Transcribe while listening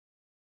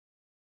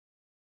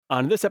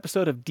On this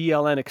episode of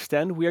DLN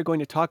Extend, we are going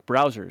to talk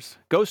browsers.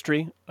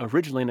 Ghostery,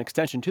 originally an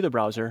extension to the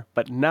browser,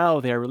 but now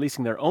they are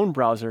releasing their own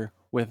browser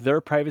with their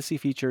privacy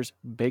features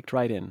baked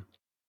right in.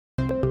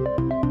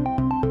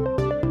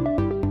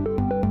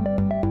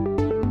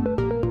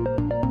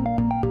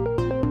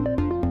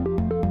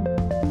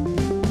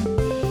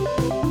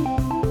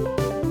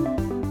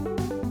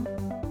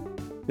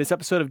 This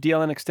episode of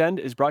DLN Extend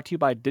is brought to you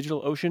by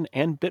DigitalOcean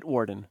and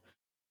Bitwarden.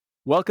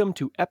 Welcome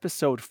to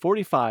episode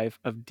 45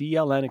 of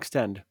DLN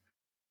Extend.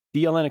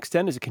 DLN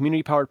Extend is a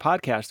community-powered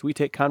podcast. We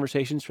take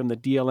conversations from the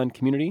DLN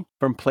community,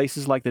 from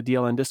places like the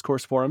DLN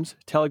Discourse Forums,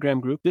 Telegram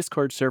group,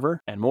 Discord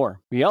server, and more.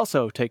 We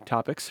also take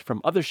topics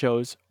from other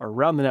shows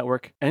around the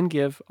network and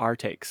give our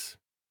takes.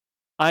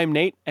 I'm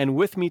Nate, and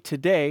with me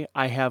today,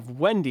 I have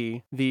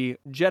Wendy, the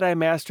Jedi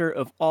Master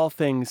of all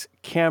things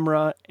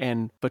camera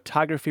and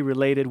photography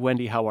related.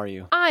 Wendy, how are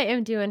you? I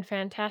am doing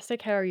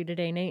fantastic. How are you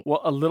today, Nate?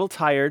 Well, a little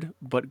tired,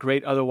 but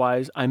great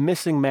otherwise. I'm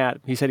missing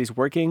Matt. He said he's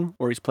working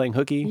or he's playing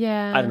hooky.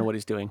 Yeah. I don't know what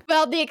he's doing.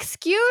 Well, the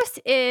excuse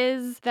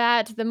is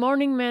that the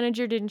morning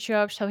manager didn't show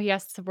up, so he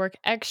has to work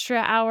extra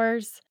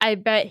hours. I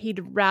bet he'd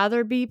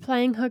rather be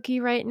playing hooky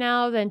right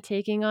now than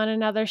taking on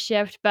another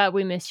shift, but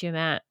we miss you,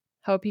 Matt.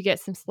 Hope you get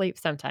some sleep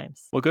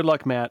sometimes. Well, good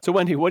luck, Matt. So,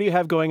 Wendy, what do you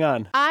have going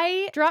on?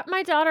 I dropped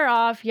my daughter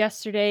off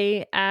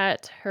yesterday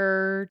at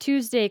her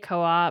Tuesday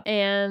co-op,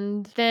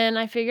 and then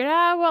I figured,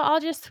 I'll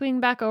just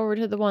swing back over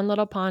to the one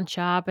little pawn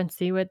shop and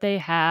see what they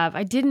have.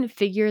 I didn't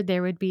figure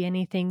there would be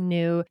anything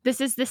new. This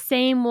is the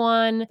same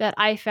one that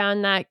I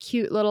found that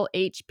cute little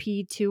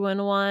HP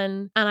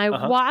 2-in-1, and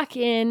I walk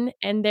in,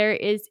 and there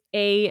is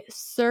a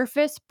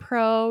Surface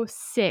Pro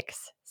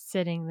 6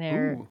 sitting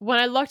there. Ooh.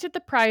 When I looked at the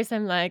price,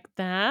 I'm like,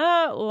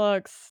 that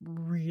looks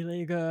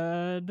really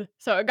good.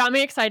 So it got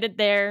me excited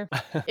there.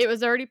 It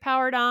was already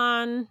powered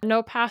on,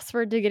 no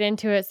password to get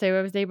into it. So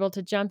I was able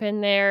to jump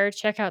in there,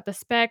 check out the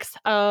specs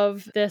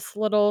of this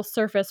little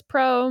Surface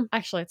Pro.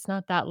 Actually, it's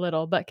not that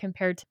little, but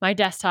compared to my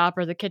desktop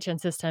or the kitchen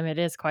system, it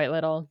is quite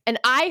little. An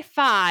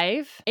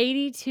i5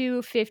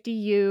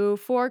 8250U,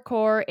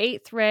 4-core,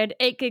 8-thread,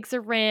 8 gigs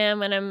of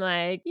RAM. And I'm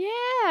like,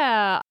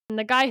 yeah. And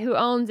the guy who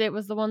owns it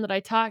was the one that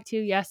I talked to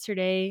yesterday.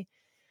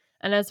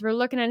 And as we're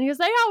looking at it, he was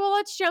like,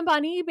 let's jump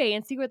on eBay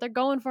and see what they're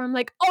going for. I'm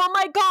like, oh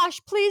my gosh,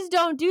 please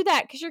don't do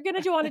that because you're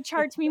going to want to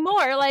charge me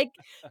more. Like,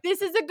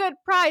 this is a good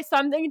price. So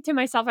I'm thinking to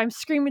myself, I'm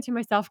screaming to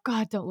myself,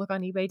 God, don't look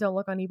on eBay. Don't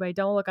look on eBay.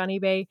 Don't look on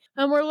eBay.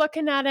 And we're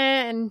looking at it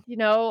and,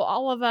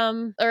 all of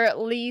them are at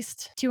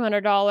least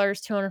 $200,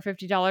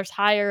 $250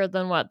 higher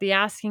than what the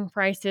asking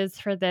price is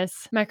for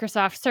this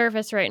Microsoft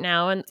Surface right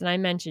now. And I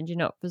mentioned,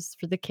 it was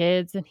for the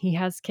kids and he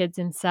has kids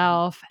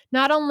himself.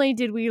 Not only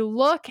did we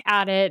look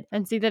at it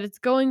and see that it's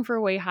going for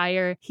way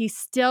higher, he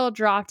still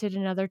dropped it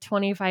another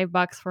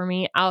 $25 for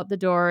me out the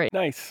door.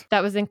 Nice.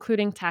 That was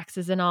including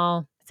taxes and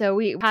all. So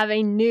we have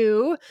a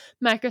new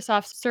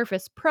Microsoft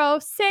Surface Pro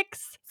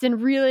 6. It's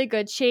in really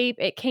good shape.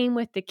 It came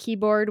with the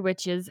keyboard,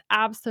 which is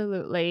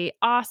absolutely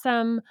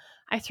awesome.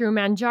 I threw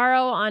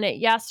Manjaro on it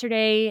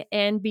yesterday,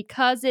 and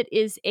because it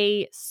is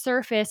a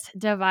Surface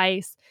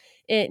device,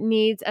 it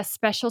needs a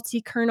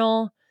specialty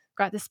kernel.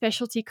 Got the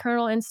specialty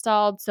kernel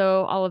installed,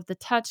 so all of the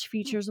touch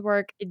features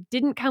work. It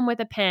didn't come with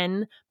a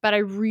pen, but I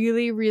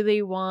really,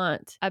 really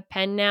want a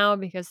pen now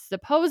because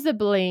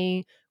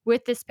supposedly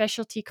with the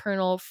specialty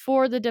kernel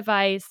for the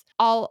device,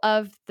 all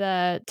of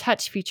the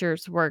touch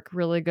features work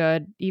really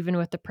good, even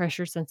with the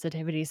pressure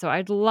sensitivity. So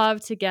I'd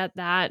love to get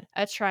that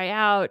a try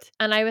out.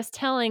 And I was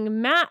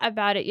telling Matt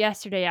about it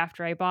yesterday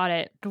after I bought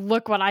it.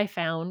 Look what I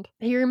found.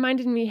 He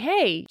reminded me,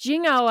 hey,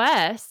 Jing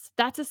OS,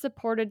 that's a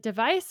supported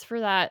device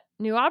for that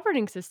new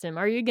operating system.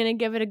 Are you going to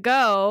give it a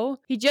go?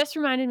 He just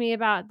reminded me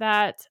about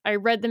that. I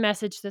read the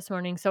message this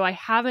morning, so I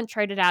haven't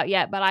tried it out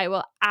yet, but I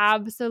will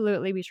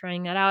absolutely be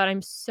trying that out.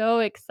 I'm so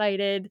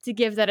excited to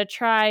give that a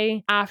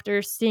try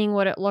after seeing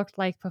what it looked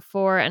like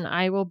before, and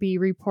I will be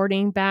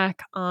reporting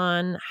back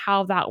on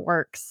how that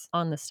works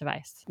on this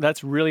device.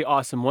 That's really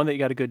awesome. One, that you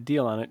got a good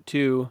deal on it.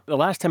 Two, the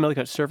last time I looked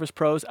at Surface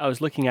Pros, I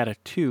was looking at a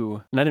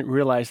 2, and I didn't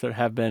realize there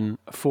have been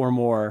 4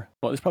 more.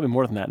 Well, there's probably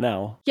more than that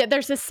now. Yeah,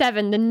 there's a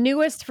 7. The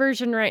newest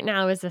version right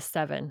now is a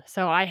 7.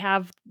 So I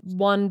have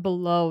one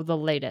below the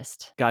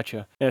latest.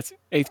 Gotcha. And it's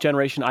 8th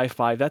generation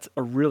i5. That's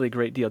a really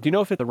great deal. Do you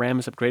know if the RAM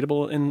is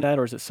upgradable in that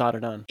or is it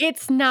soldered on?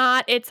 It's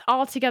not. It's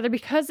all together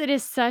because it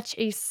is such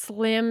a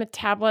slim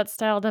tablet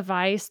style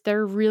device.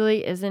 There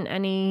really isn't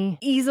any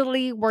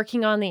easily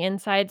working on the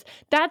insides.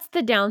 That's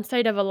the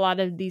downside of a lot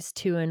of these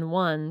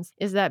 2-in-1s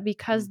is that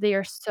because they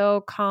are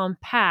so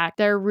compact,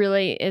 there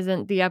really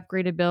isn't the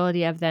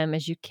upgradability of them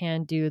as you can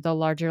do the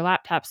larger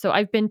laptops. So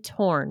I've been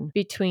torn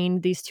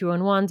between these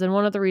 2-in-1s. And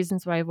one of the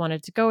reasons why I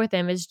wanted to go with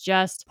them is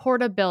just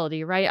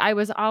portability, right? I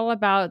was all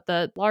about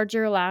the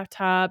larger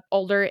laptop,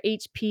 older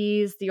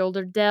HPs, the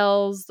older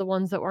Dells, the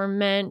ones that were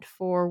meant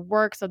for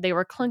work. So they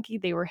were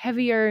clunky, they were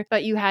heavier,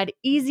 but you had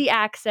easy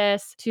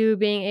access to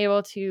being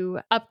able to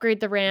upgrade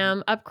the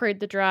RAM, upgrade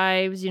the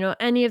drives,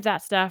 any of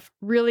that stuff,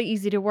 really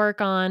easy to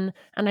work on.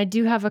 And I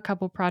do have a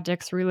couple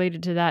projects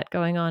related to that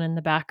going on in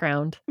the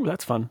background. Ooh,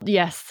 that's fun.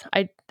 Yes,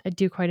 I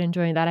do quite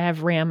enjoy that. I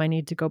have RAM I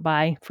need to go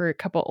buy for a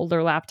couple older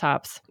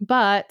laptops.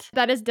 But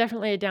that is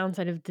definitely a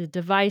downside of the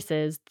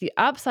devices. The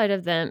upside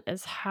of them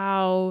is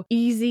how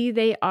easy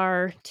they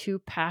are to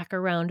pack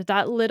around.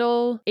 That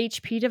little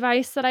HP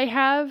device that I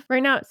have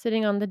right now, it's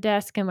sitting on the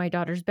desk in my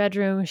daughter's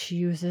bedroom. She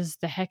uses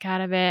the heck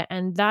out of it.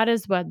 And that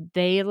is what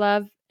they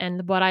love.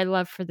 And what I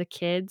love for the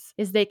kids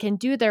is they can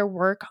do their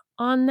work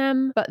on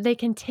them, but they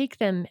can take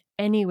them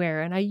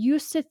anywhere. And I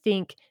used to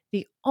think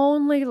the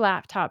only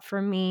laptop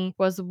for me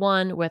was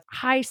one with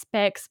high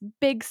specs,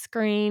 big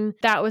screen.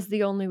 That was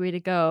the only way to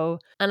go.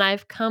 And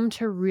I've come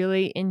to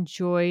really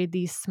enjoy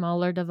these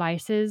smaller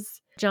devices.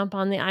 Jump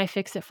on the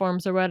iFixit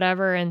forums or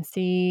whatever and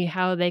see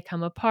how they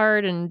come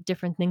apart and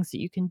different things that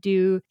you can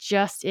do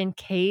just in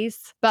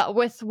case. But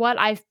with what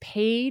I've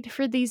paid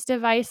for these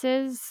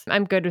devices,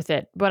 I'm good with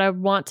it. But I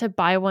want to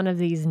buy one of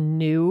these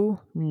new?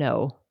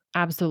 No.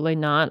 Absolutely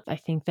not. I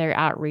think they're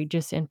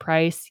outrageous in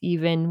price,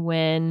 even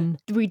when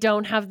we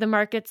don't have the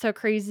market so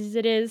crazy as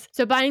it is.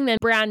 So buying them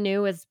brand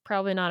new is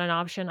probably not an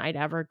option I'd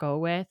ever go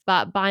with.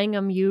 But buying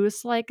them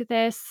used like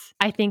this,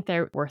 I think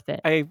they're worth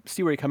it. I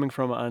see where you're coming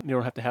from on you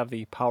don't have to have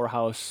the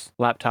powerhouse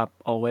laptop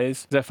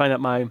always. Because I find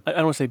that I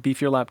don't want to say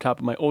beefier laptop,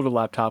 but my older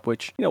laptop,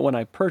 which, when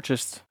I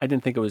purchased, I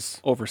didn't think it was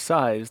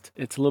oversized.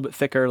 It's a little bit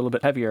thicker, a little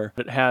bit heavier,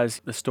 but it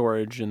has the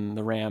storage and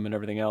the RAM and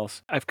everything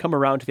else. I've come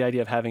around to the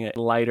idea of having it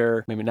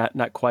lighter, maybe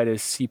not quite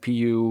as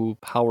CPU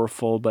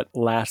powerful, but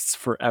lasts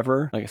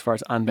forever, like as far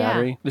as on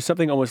battery. Yeah. There's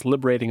something almost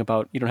liberating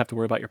about you don't have to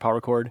worry about your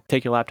power cord.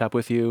 Take your laptop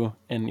with you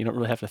and you don't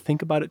really have to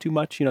think about it too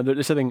much.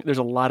 There's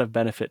a lot of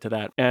benefit to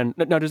that. And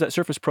now does that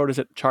Surface Pro, does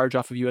it charge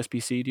off of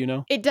USB-C? Do you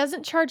know? It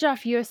doesn't charge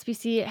off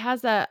USB-C. It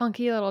has a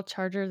funky little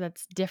charger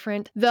that's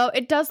different. Though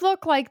it does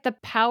look like the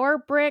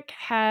power brick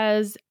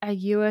has a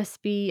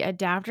USB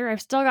adapter.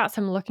 I've still got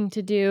some looking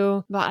to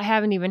do, but I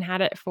haven't even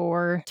had it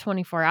for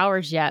 24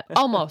 hours yet.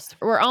 Almost.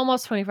 We're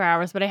almost 24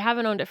 hours, but I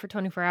haven't owned it for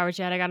 24 hours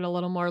yet. I got a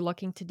little more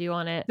looking to do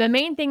on it. The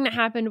main thing that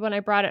happened when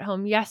I brought it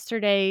home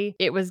yesterday,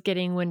 it was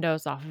getting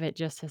Windows off of it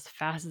just as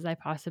fast as I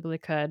possibly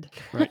could.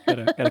 Right.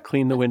 Gotta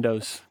clean the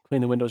windows. Clean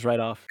the windows right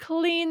off.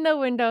 Clean the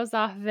windows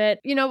off of it.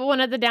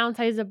 One of the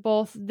downsides of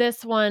both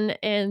this one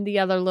and the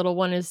other little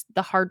one is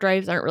the hard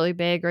drives aren't really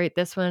big, right?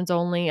 This one's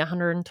only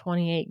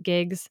 128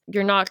 gigs.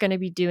 You're not going to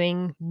be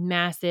doing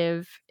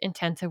massive,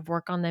 intensive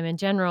work on them in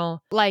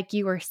general. Like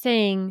you were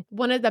saying,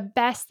 one of the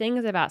best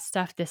things about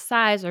stuff this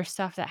size or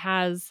stuff that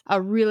has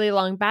a really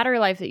long battery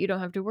life that you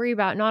don't have to worry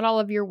about, not all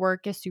of your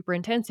work is super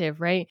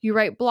intensive, right? You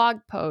write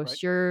blog posts,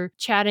 right. You're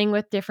chatting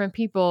with different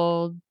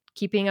people,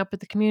 keeping up with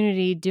the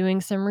community,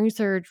 doing some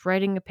research,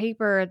 writing a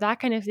paper, that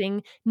kind of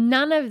thing.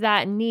 None of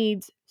that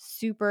needs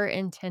super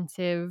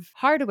intensive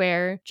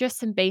hardware, just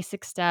some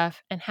basic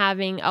stuff, and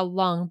having a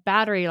long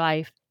battery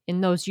life in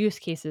those use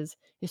cases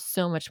is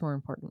so much more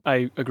important.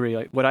 I agree.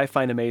 Like, what I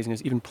find amazing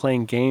is even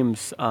playing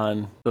games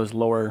on those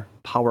lower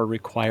power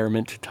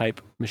requirement type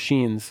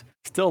machines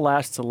still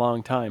lasts a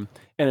long time.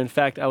 And in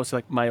fact, I was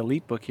like my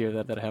EliteBook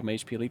here that I have, my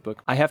HP EliteBook,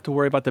 I have to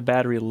worry about the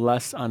battery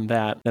less on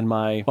that than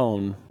my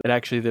phone. It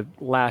actually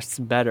lasts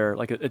better,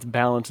 like it's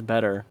balanced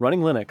better running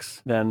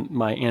Linux than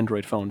my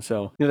Android phone.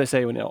 So, they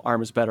say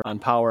ARM is better on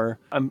power.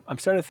 I'm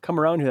starting to come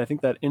around here. I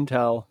think that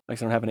Intel, like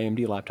I don't have an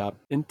AMD laptop,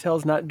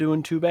 Intel's not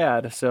doing too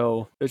bad.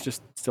 So it's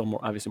just still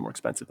obviously more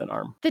expensive than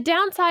ARM. The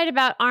downside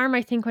about ARM,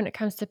 I think when it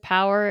comes to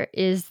power,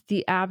 is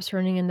the apps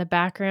running in the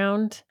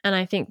background. And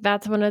I think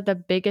that's one of the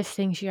biggest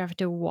things you have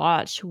to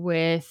watch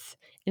with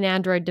an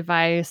Android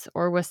device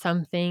or with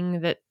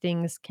something that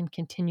things can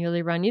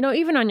continually run.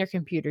 Even on your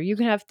computer, you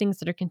can have things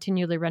that are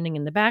continually running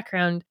in the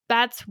background.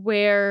 That's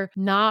where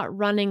not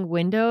running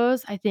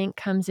Windows, I think,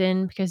 comes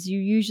in, because you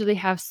usually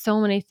have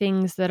so many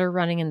things that are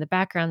running in the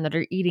background that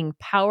are eating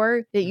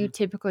power that you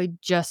typically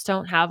just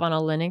don't have on a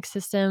Linux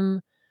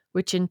system,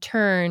 which in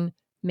turn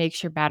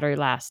makes your battery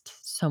last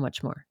so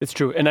much more. It's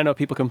true. And I know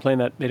people complain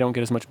that they don't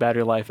get as much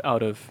battery life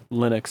out of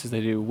Linux as they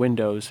do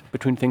Windows.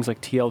 Between things like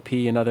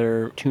TLP and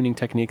other tuning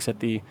techniques that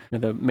the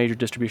major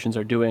distributions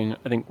are doing,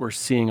 I think we're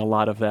seeing a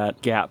lot of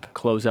that gap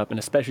close up. And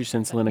especially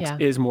since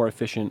Linux is more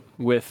efficient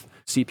with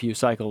CPU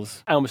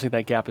cycles, I almost think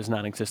that gap is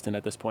non-existent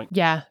at this point.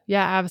 Yeah,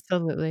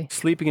 absolutely.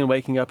 Sleeping and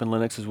waking up in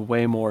Linux is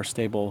way more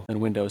stable than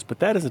Windows, but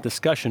that is a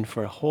discussion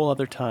for a whole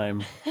other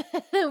time.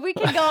 We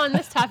could go on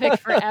this topic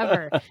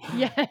forever.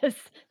 Yes.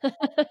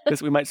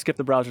 Because we might skip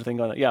the browser thing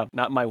on it. Yeah,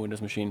 not my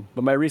Windows machine,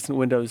 but my recent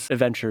Windows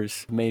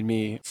adventures made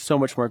me so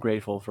much more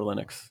grateful for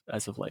Linux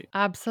as of late.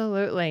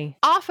 Absolutely.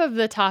 Off of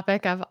the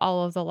topic of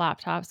all of the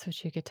laptops,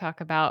 which you could talk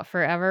about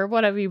forever,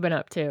 what have you been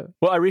up to?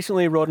 Well, I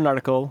recently wrote an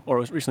article, or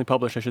was recently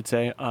published, I should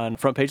say, on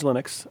Front Page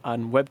Linux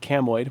on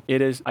Webcamoid.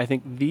 It is, I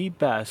think, the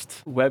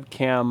best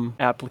webcam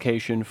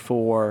application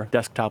for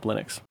desktop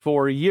Linux.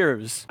 For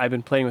years, I've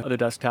been playing with other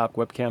desktop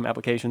webcam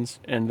applications,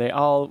 and they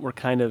all were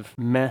kind of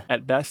meh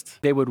at best.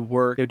 They would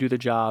work, they would do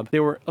the job. They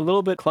were a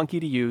little bit clunky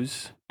to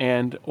use,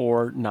 and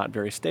or not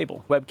very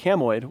stable.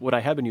 Webcamoid, what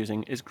I have been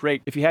using, is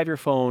great. If you have your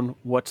phone,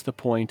 what's the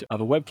point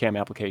of a webcam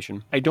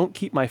application? I don't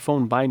keep my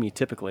phone by me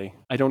typically.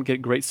 I don't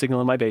get great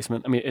signal in my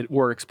basement. I mean, it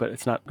works, but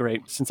it's not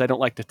great. Since I don't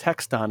like to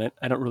text on it,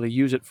 I don't really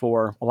use it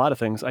for a lot of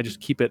things. I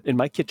just keep it in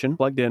my kitchen,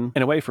 plugged in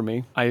and away from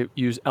me. I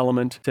use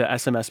Element to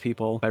SMS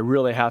people. If I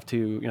really have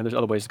to, there's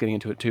other ways of getting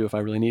into it too if I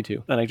really need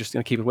to. And I just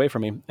keep it away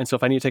from me. And so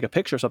if I need to take a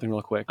picture of something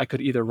real quick, I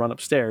could either run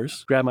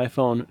upstairs, grab my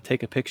phone,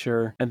 take a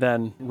picture, and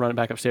then run it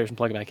back upstairs and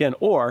plug it back in,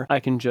 or I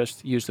can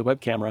just use the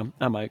web camera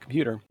on my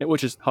computer,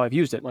 which is how I've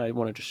used it when I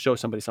want to just show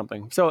somebody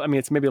something. So, I mean,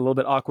 it's maybe a little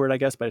bit awkward, I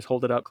guess, but I just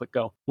hold it up, click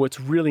go. What's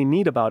really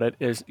neat about it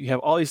is you have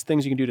all these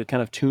things you can do to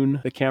kind of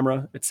tune the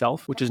camera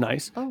itself, which is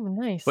nice. Oh,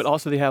 nice. But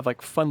also they have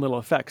like fun little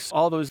effects.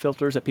 All those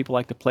filters that people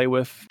like to play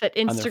with that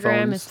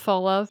Instagram is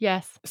full of.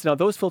 Yes. So now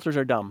those filters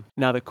are dumb.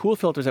 Now the cool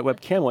filters that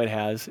Webcamoid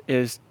has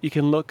is you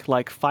can look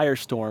like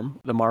Firestorm,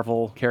 the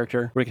Marvel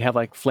character, where you can have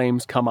like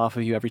flames come off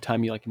of you every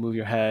time you like move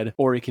your head,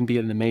 or you can be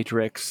in the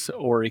Matrix,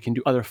 or you can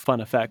do other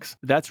fun effects.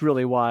 That's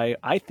really why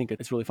I think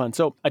it's really fun.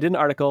 So I did an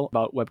article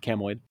about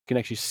Webcamoid. You can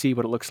actually see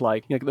what it looks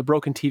like. The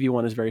broken TV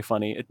one is very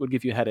funny. It would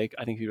give you a headache,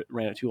 I think, if you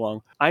ran it too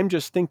long. I'm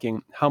just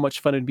thinking how much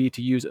fun it'd be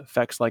to use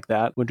effects like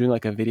that when doing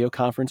like a video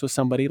conference with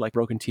somebody, like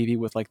broken TV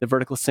with like the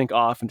vertical sync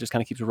off and just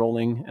kind of keeps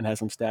rolling and has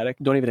some static.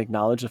 Don't even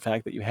acknowledge the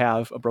fact that you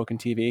have a broken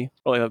TV,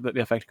 or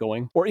the effect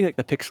going, or even like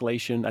the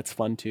pixelation. That's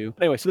fun too.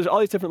 Anyway, so there's all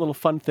these different little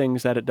fun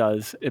things that it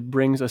does. It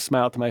brings a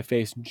smile to my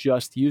face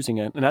just using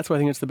it. And that's why I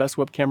think it's the best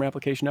web camera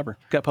application ever.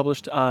 Got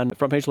published on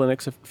Front Page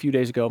Linux a few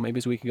days ago, maybe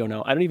it's a week ago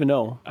now. I don't even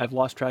know. I've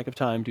lost track of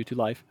time due to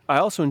life. I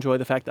also enjoy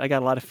the fact that I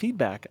got a lot of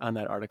feedback on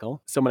that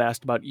article. Someone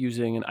asked about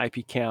using an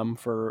IP cam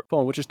for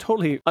phone, which is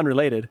totally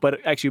unrelated, but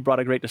it actually brought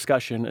a great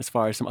discussion as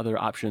far as some other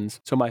options.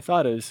 So my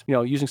thought is,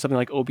 using something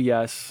like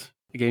OBS,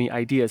 it gave me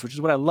ideas, which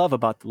is what I love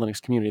about the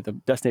Linux community, the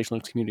Destination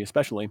Linux community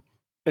especially,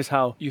 is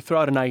how you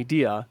throw out an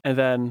idea and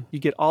then you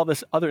get all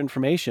this other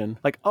information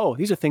like, oh,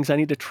 these are things I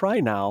need to try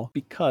now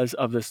because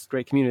of this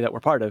great community that we're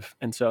part of.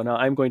 And so now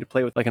I'm going to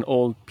play with like an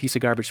old piece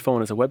of garbage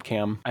phone as a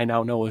webcam. I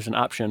now know is an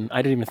option.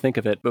 I didn't even think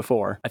of it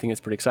before. I think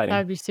it's pretty exciting.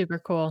 That'd be super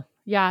cool.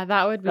 Yeah,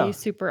 that would be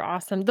super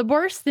awesome. The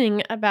worst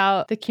thing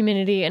about the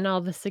community and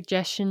all the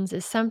suggestions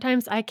is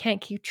sometimes I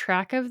can't keep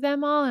track of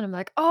them all. And I'm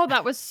like, oh,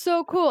 that was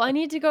so cool. I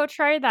need to go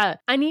try that.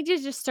 I need to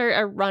just start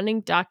a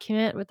running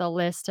document with a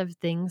list of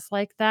things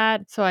like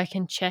that so I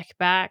can check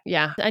back.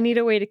 Yeah, I need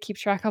a way to keep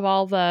track of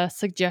all the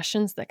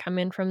suggestions that come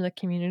in from the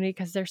community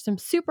because there's some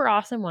super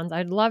awesome ones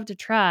I'd love to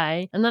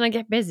try. And then I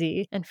get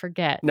busy and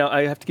forget. Now,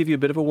 I have to give you a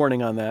bit of a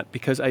warning on that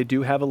because I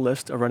do have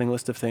a running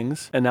list of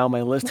things. And now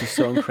my list is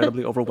so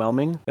incredibly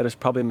overwhelming that it's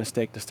probably a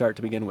mistake to start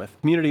to begin with.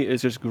 Community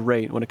is just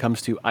great when it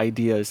comes to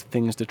ideas,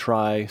 things to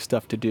try,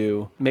 stuff to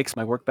do. Makes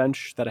my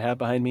workbench that I have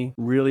behind me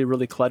really,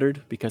 really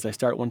cluttered because I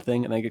start one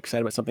thing and I get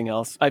excited about something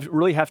else. I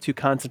really have to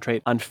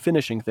concentrate on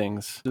finishing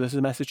things. So this is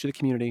a message to the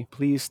community.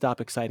 Please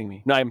stop exciting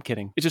me. No, I'm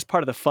kidding. It's just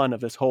part of the fun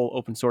of this whole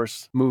open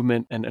source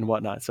movement and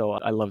whatnot. So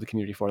I love the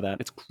community for that.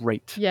 It's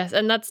great. Yes,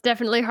 and that's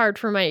definitely hard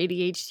for my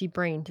ADHD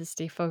brain to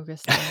stay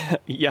focused on.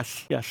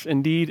 Yes,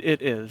 indeed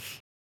it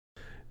is.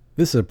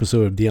 This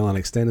episode of DLN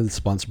Extended is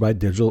sponsored by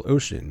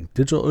DigitalOcean.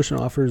 DigitalOcean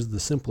offers the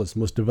simplest,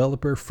 most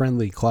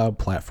developer-friendly cloud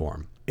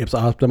platform. It's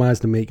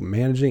optimized to make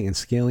managing and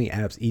scaling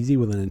apps easy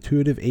with an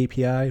intuitive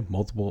API,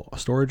 multiple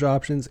storage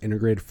options,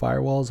 integrated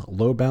firewalls,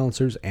 load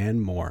balancers,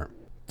 and more.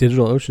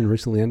 DigitalOcean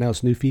recently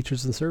announced new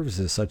features and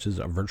services such as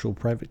a virtual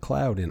private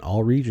cloud in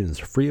all regions,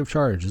 free of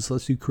charge. This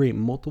lets you create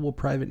multiple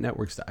private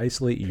networks to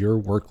isolate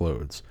your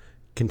workloads.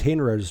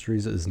 Container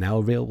Registries is now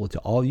available to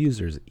all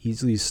users.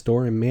 Easily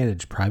store and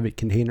manage private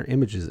container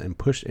images and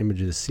push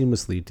images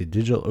seamlessly to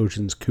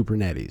DigitalOcean's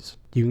Kubernetes.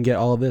 You can get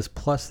all of this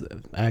plus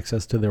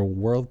access to their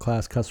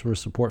world-class customer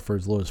support for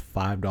as low as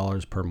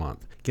 $5 per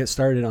month. Get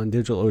started on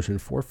DigitalOcean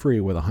for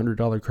free with a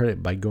 $100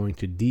 credit by going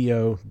to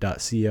do.co/DLN,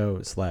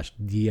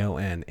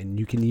 and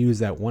you can use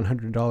that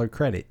 $100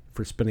 credit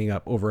for spinning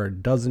up over a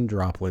dozen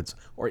droplets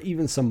or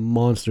even some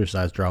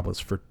monster-sized droplets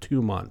for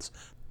 2 months.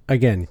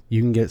 Again,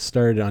 you can get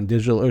started on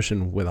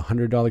DigitalOcean with a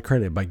 $100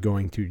 credit by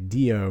going to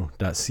do.co/DLN.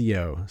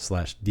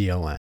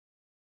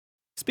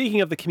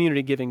 Speaking of the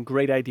community giving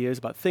great ideas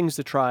about things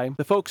to try,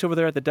 the folks over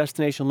there at the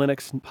Destination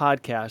Linux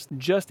podcast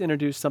just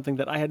introduced something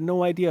that I had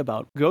no idea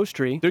about.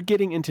 Ghostery, they're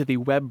getting into the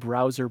web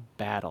browser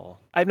battle.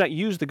 I've not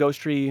used the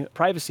Ghostery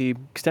privacy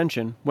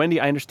extension. Wendy,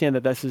 I understand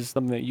that this is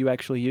something that you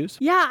actually use.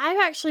 Yeah,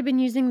 I've actually been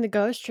using the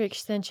Ghostery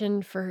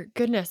extension for,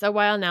 goodness, a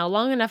while now.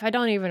 Long enough, I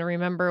don't even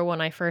remember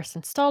when I first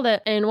installed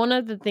it. And one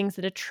of the things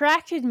that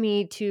attracted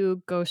me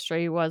to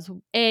Ghostery was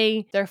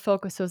A, their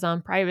focus was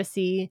on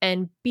privacy,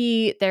 and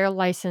B, their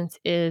license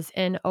is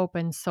an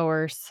open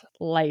source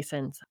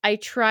license. I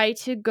try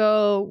to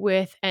go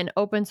with an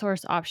open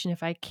source option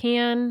if I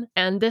can.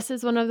 And this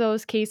is one of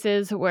those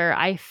cases where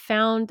I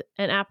found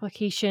an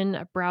application,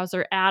 a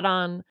browser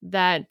add-on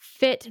that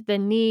fit the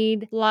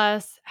need,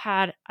 plus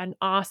had an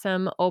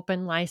awesome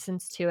open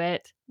license to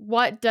it,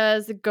 What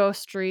does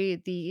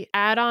Ghostery, the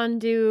add-on,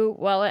 do?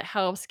 Well, it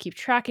helps keep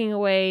tracking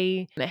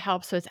away. It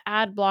helps with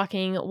ad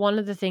blocking. One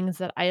of the things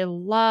that I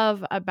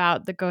love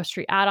about the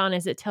Ghostery add-on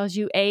is it tells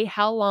you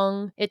how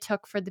long it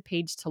took for the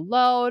page to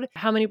load,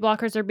 how many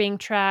blockers are being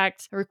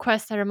tracked,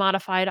 requests that are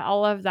modified,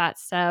 all of that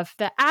stuff.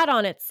 The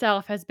add-on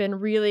itself has been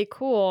really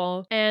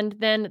cool. And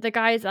then the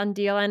guys on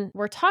DLN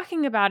were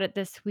talking about it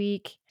this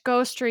week.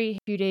 Ghostery a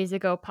few days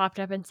ago popped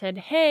up and said,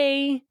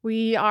 hey,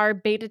 we are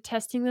beta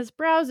testing this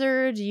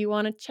browser. Do you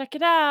want to check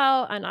it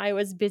out? And I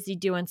was busy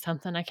doing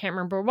something. I can't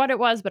remember what it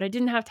was, but I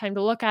didn't have time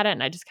to look at it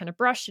and I just kind of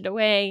brushed it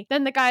away.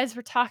 Then the guys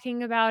were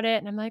talking about it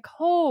and I'm like,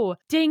 oh,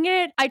 dang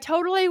it. I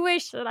totally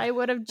wish that I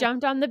would have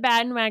jumped on the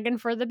bandwagon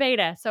for the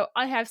beta. So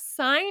I have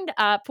signed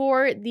up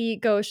for the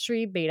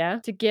Ghostery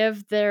beta to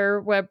give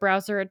their web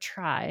browser a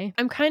try.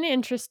 I'm kind of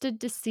interested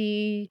to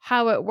see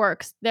how it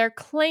works. They're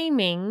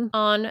claiming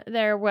on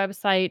their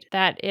website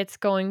that it's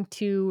going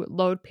to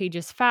load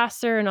pages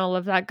faster and all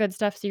of that good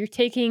stuff. So you're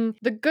taking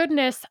the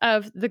goodness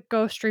of the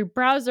Ghostery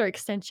browser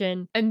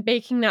extension and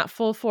baking that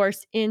full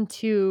force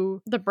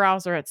into the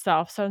browser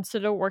itself. So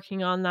instead of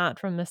working on that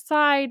from the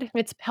side,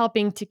 it's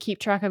helping to keep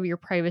track of your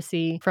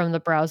privacy from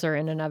the browser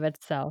in and of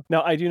itself.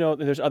 Now, I do know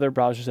that there's other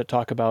browsers that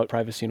talk about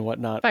privacy and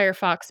whatnot.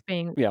 Firefox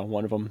being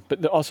one of them.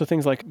 But also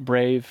things like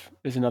Brave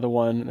is another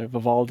one.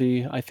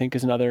 Vivaldi, I think,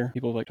 is another.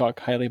 People talk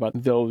highly about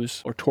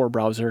those, or Tor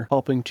browser,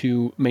 helping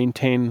to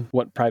maintain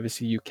what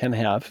privacy you can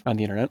have on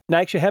the internet. And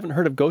I actually haven't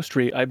heard of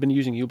Ghostery. I've been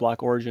using uBlock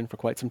Origin for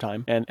quite some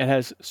time, and it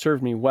has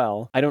served me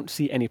well. I don't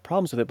see any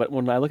problems with it, but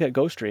when I look at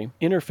Ghostery,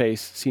 interface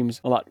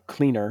seems a lot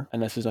cleaner, and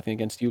this is nothing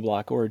against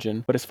uBlock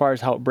Origin, but as far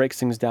as how it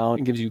breaks things down,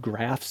 it gives you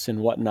graphs and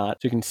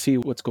whatnot, so you can see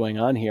what's going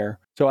on here.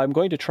 So I'm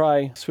going to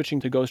try switching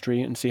to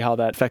Ghostery and see how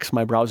that affects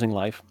my browsing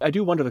life. I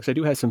do wonder, because I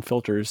do have some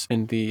filters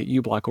in the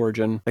uBlock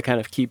Origin that kind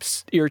of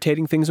keeps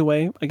irritating things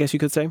away, I guess you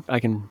could say. I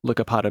can look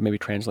up how to maybe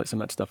translate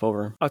some of that stuff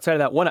over. Outside of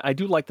that, one, I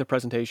do like the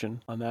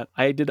presentation on that.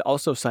 I did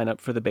also sign up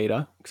for the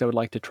beta because I would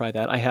like to try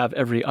that. I have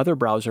every other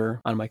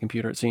browser on my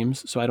computer, it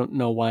seems, so I don't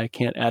know why I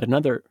can't add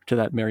another to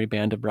that merry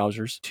band of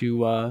browsers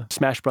to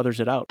Smash Brothers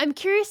it out. I'm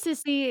curious to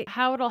see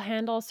how it'll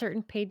handle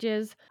certain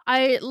pages.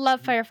 I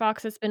love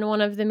Firefox. It's been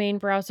one of the main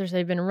browsers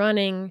I've been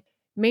running,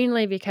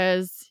 mainly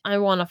because I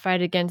want to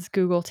fight against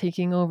Google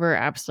taking over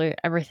absolutely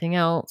everything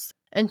else.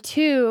 And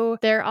two,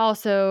 they're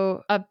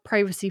also a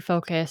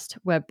privacy-focused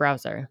web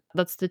browser.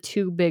 That's the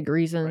two big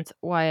reasons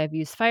why I've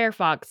used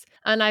Firefox.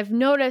 And I've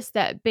noticed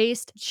that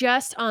based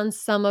just on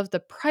some of the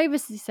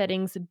privacy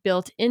settings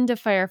built into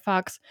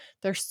Firefox,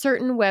 there's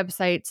certain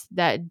websites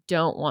that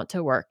don't want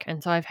to work.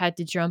 And so I've had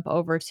to jump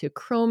over to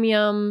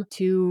Chromium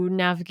to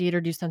navigate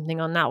or do something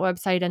on that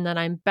website. And then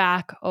I'm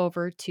back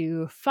over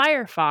to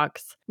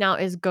Firefox. Now,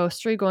 is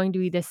Ghostery going to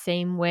be the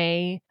same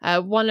way?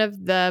 One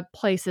of the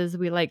places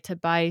we like to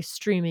buy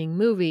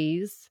streaming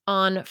movies,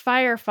 on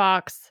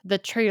Firefox, the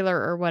trailer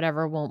or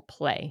whatever won't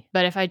play.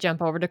 But if I jump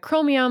over to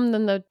Chromium,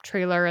 then the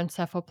trailer and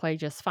stuff will play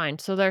just fine.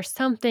 So there's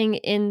something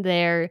in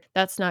there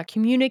that's not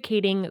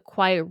communicating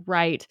quite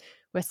right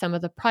with some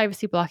of the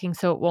privacy blocking,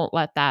 so it won't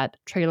let that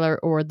trailer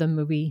or the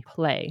movie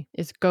play.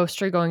 Is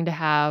Ghostery going to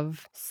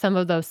have some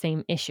of those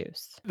same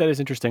issues? That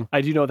is interesting.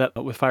 I do know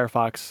that with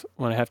Firefox,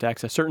 when I have to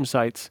access certain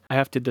sites, I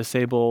have to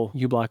disable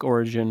uBlock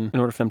Origin in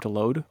order for them to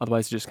load.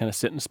 Otherwise, they just kind of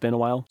sit and spin a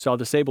while. So I'll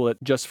disable it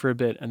just for a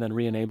bit and then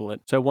re-enable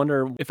it. So I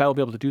wonder if I will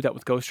be able to do that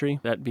with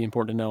Ghostery. That'd be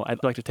important to know.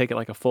 I'd like to take it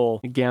like a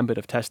full gambit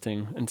of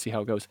testing and see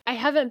how it goes. I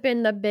haven't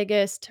been the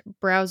biggest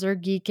browser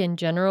geek in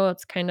general.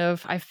 It's kind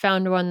of, I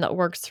found one that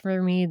works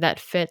for me that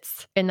fits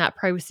in that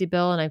privacy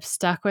bill and I've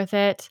stuck with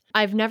it.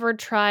 I've never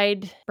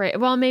tried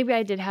Brave. Well, maybe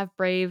I did have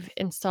Brave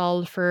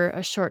installed for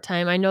a short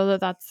time. I know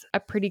that that's a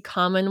pretty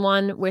common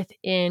one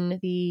within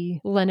the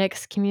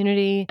Linux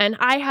community. And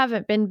I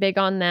haven't been big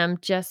on them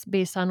just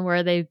based on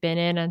where they've been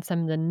in and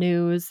some of the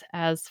news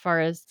as far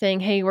as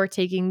saying, hey, we're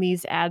taking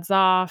these ads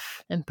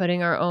off and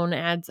putting our own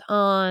ads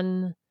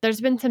on.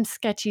 There's been some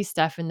sketchy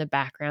stuff in the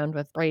background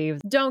with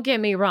Brave. Don't get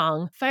me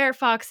wrong.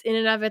 Firefox in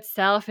and of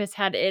itself has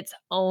had its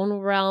own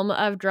realm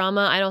of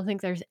drama. I don't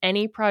think there's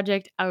any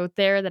project out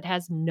there that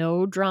has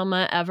no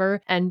drama ever.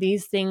 And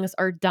these things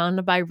are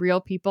done by real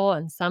people.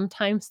 And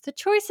sometimes the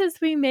choices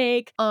we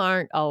make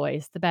aren't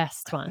always the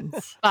best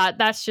ones. But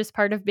that's just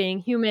part of being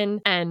human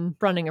and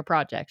running a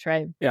project,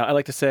 right? Yeah, I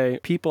like to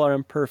say people are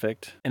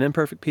imperfect, and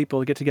imperfect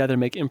people get together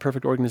and make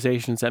imperfect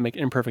organizations that make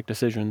imperfect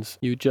decisions.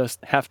 You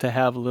just have to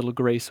have a little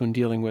grace when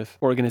dealing with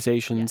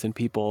organizations and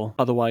people.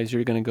 Otherwise,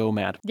 you're going to go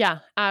mad. Yeah,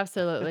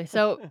 absolutely.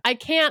 So I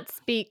can't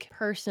speak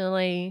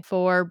personally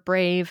for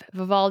Brave.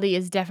 Vivaldi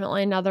is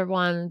definitely another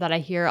one that I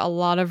hear a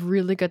lot of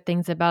really good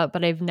things about,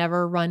 but I've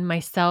never run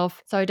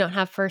myself. So I don't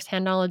have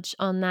firsthand knowledge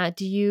on that.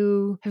 Have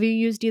you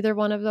used either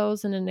one of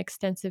those in an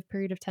extensive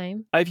period of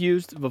time? I've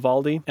used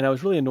Vivaldi, and I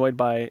was really annoyed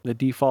by the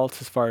defaults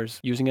as far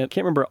as using it.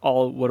 Can't remember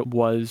all what it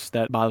was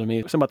that bothered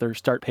me. Some about their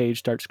start page,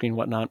 start screen,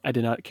 whatnot. I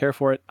did not care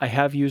for it. I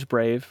have used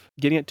Brave.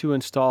 Getting it to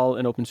install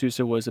in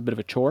OpenSUSE was a bit of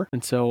a chore.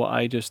 And so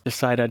I just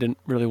decided I didn't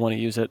really want to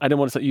use it. I didn't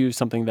want to use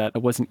something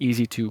that wasn't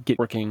easy to get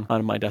working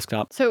on my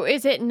desktop. So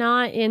is it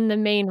not in the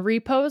main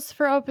repos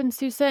for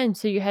OpenSUSE? And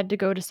so you had to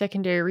go to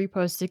secondary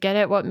repos to get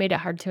it? What made it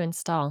hard to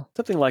install?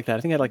 Something like that.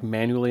 I think I'd like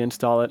manually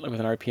install it with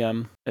an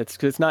RPM. It's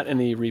because it's not in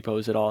the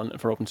repos at all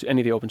for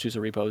any of the OpenSUSE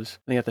repos.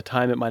 I think at the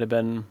time it might have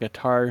been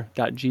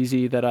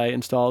guitar.gz that I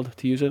installed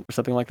to use it or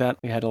something like that.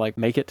 We had to like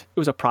make it. It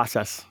was a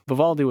process.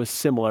 Vivaldi was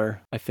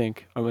similar, I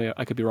think. Or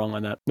I could be wrong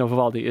on that. No,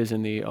 Vivaldi is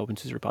in the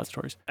OpenSUSE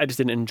repositories. I just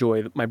didn't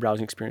enjoy my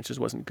browsing experience. Just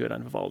wasn't good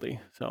on Vivaldi.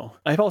 So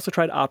I've also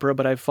tried Opera,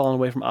 but I've fallen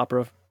away from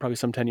Opera probably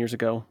some 10 years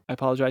ago. I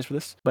apologize for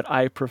this, but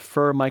I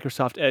prefer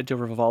Microsoft Edge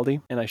over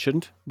Vivaldi, and I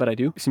shouldn't, but I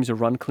do. It seems to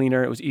run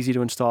cleaner. It was easy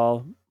to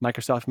install.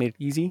 Microsoft made it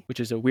easy, which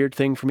is a weird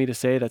thing for me to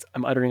say that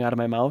I'm uttering out of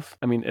my mouth.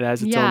 I mean, it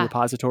has its own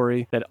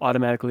repository that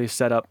automatically is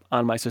set up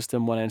on my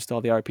system when I install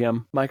the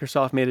RPM.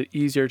 Microsoft made it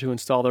easier to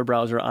install their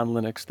browser on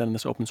Linux than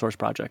this open source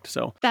project.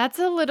 So that's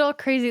a little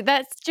crazy.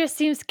 That just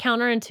seems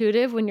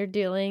counterintuitive when you're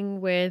dealing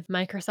with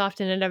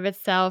Microsoft in and of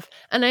itself.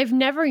 And I've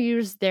never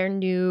used their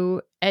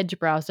new Edge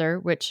browser,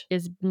 which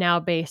is now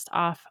based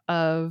off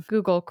of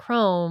Google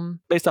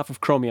Chrome. Based off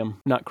of Chromium,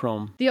 not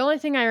Chrome. The only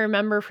thing I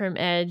remember from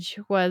Edge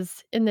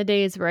was in the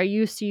days where I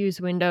used to use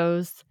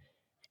Windows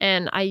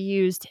and I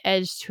used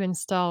Edge to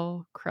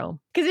install Chrome.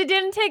 Because it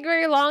didn't take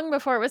very long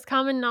before it was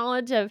common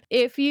knowledge of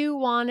if you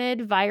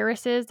wanted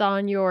viruses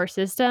on your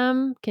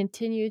system,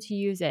 continue to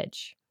use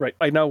Edge. Right.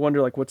 I now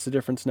wonder, what's the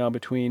difference now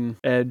between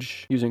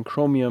Edge using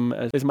Chromium?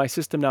 Is my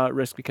system now at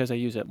risk because I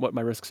use it? What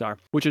my risks are?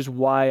 Which is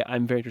why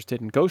I'm very interested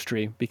in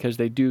Ghostery, because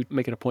they do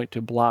make it a point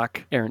to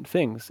block errant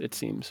things, it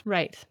seems.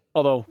 Right.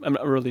 Although I'm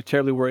not really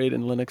terribly worried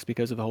in Linux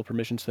because of the whole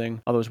permissions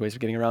thing. All those ways of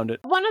getting around it.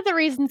 One of the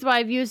reasons why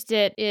I've used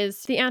it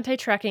is the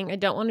anti-tracking. I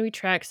don't want to be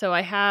tracked. So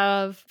I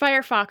have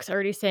Firefox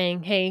already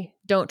saying, hey,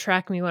 don't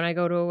track me when I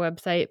go to a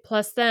website.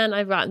 Plus then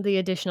I've gotten the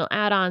additional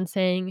add-on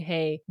saying,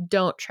 hey,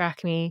 don't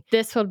track me.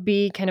 This will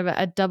be kind of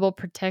a double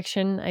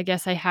protection I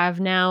guess I have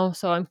now.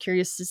 So I'm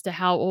curious as to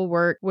how it will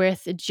work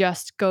with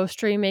just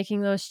Ghostery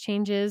making those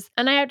changes.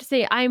 And I have to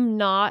say, I'm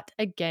not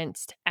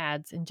against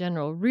ads in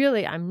general.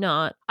 Really, I'm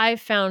not.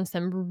 I've found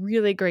some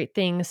really great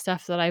things,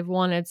 stuff that I've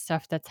wanted,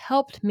 stuff that's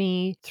helped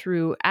me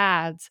through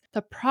ads.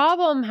 The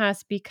problem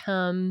has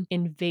become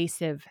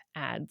invasive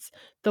ads,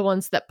 the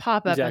ones that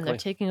pop up and they're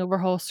taking over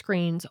whole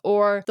screens,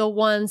 or the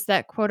ones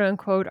that quote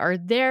unquote are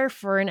there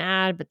for an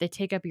ad, but they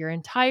take up your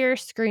entire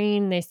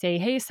screen. They say,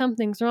 hey,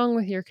 something's wrong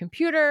with your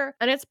computer.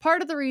 And it's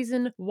part of the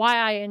reason why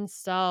I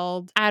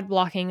installed ad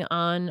blocking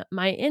on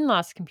my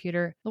in-laws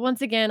computer. But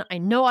once again, I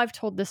know I've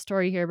told this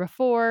story here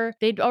before.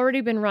 They'd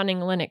already been running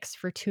Linux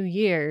for 2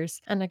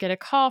 years. And I get a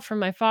call from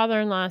my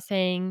father-in-law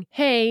saying,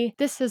 hey,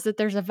 this says that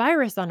there's a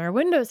virus on our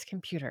Windows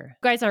computer.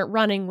 You guys aren't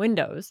running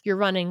Windows. You're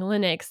running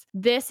Linux.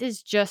 This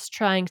is just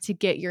trying to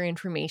get your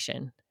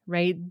information.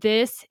 Right?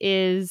 This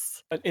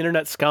is an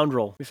internet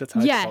scoundrel. At least that's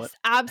how I call it. Yes,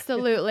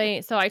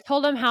 absolutely. So I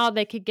told them how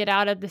they could get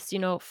out of this,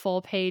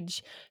 full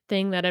page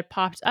thing that had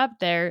popped up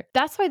there.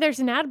 That's why there's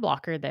an ad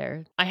blocker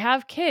there. I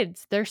have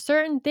kids. There's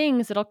certain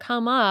things that'll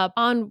come up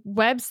on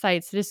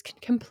websites that is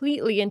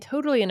completely and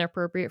totally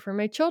inappropriate for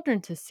my children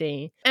to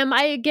see. Am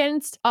I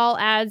against all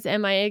ads?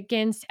 Am I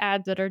against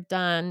ads that are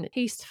done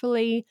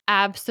tastefully?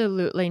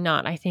 Absolutely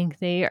not. I think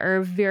they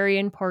are very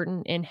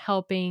important in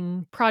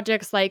helping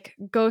projects like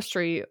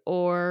Ghostery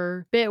or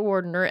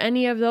Bitwarden or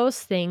any of those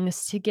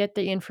things to get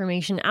the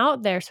information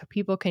out there so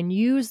people can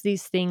use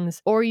these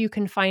things, or you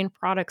can find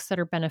products that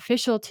are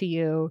beneficial to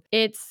you.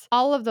 It's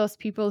all of those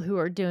people who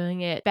are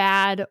doing it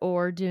bad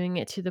or doing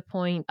it to the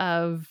point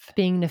of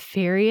being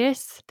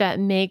nefarious that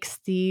makes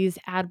these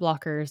ad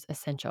blockers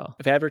essential.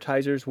 If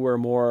advertisers were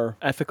more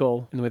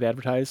ethical in the way they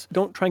advertise,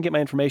 don't try and get my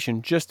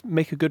information, just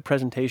make a good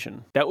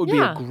presentation. That would be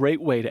a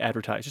great way to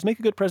advertise. Just make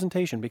a good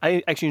presentation.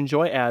 I actually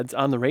enjoy ads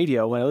on the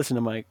radio when I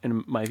listen to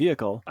in my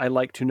vehicle. I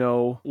like to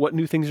know what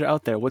new things are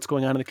out there, what's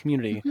going on in the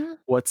community,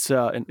 what's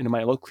in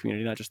my local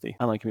community, not just the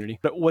online community,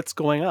 but what's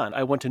going on.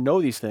 I want to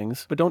know these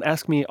things, but don't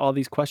ask me all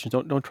these questions.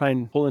 Don't try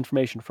and pull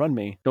information from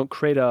me. Don't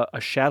create a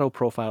shadow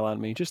profile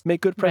on me. Just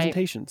make good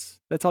presentations.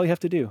 Right. That's all you have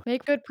to do.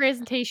 Make good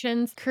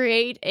presentations,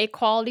 create a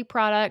quality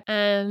product,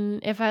 and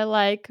if I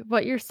like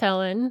what you're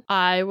selling,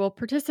 I will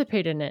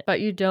participate in it.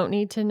 But you don't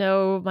need to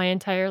know my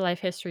entire life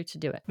history to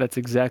do it. That's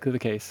exactly the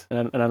case.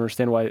 And I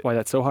understand why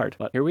that's so hard.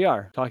 But here we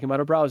are, talking about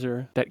a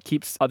browser that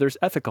keeps others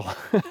ethical.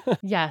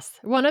 Yes.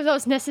 One of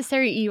those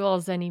necessary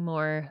evils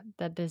anymore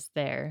that is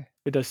there.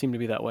 It does seem to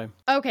be that way.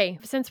 Okay,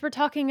 since we're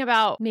talking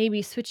about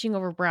maybe switching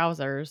over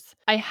browsers,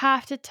 I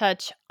have to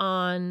touch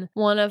on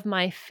one of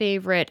my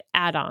favorite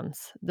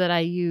add-ons that I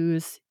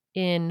use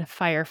in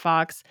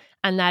Firefox,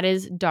 and that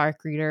is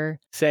Darkreader.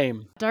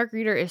 Same.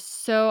 Darkreader is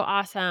so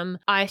awesome.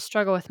 I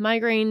struggle with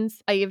migraines.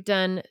 I have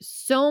done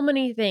so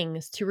many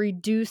things to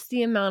reduce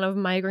the amount of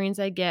migraines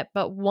I get,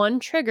 but one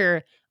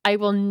trigger I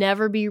will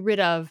never be rid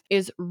of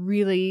is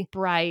really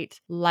bright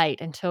light.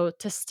 And so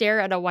to stare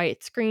at a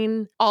white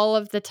screen all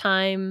of the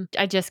time,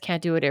 I just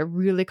can't do it. It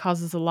really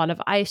causes a lot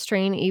of eye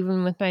strain,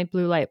 even with my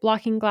blue light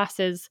blocking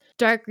glasses.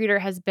 Dark Reader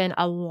has been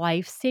a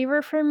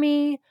lifesaver for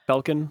me.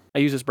 Falcon. I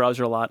use this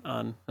browser a lot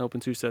on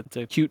OpenSUSE. It's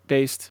a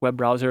Qt-based web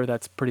browser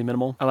that's pretty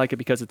minimal. I like it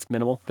because it's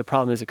minimal. The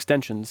problem is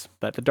extensions.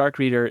 But the Dark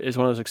Reader is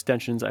one of those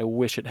extensions I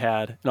wish it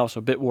had. And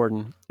also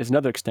Bitwarden is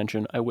another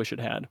extension I wish it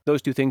had.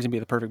 Those two things would be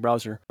the perfect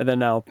browser. And then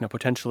now,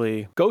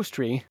 potentially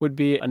Ghostry would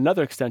be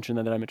another extension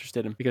that I'm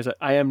interested in, because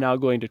I am now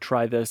going to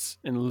try this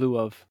in lieu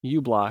of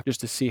uBlock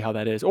just to see how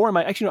that is. Or I'm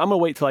going to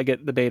wait till I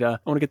get the beta.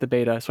 I want to get the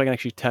beta so I can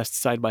actually test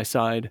side by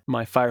side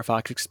my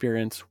Firefox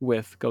experience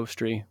with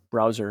Ghostry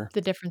browser.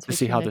 The difference to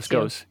see how this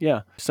goes.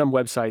 Yeah. Some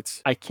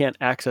websites, I can't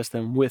access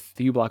them with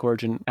the uBlock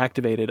origin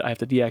activated. I have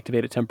to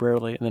deactivate it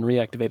temporarily and then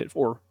reactivate it,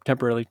 or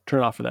temporarily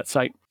turn it off for that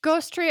site.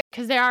 Ghostry,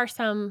 because there are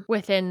some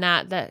within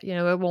that,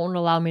 it won't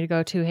allow me to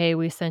go to, hey,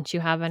 we sent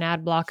you have an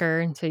ad blocker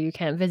and so you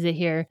can't visit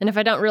here. And if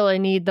I don't really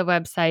need the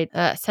website,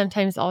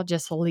 sometimes I'll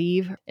just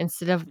leave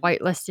instead of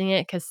whitelisting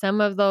it, because some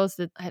of those,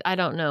 I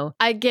don't know.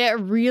 I get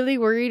really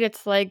worried.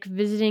 It's like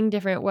visiting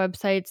different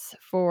websites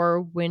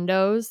for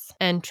Windows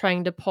and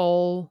trying to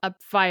pull a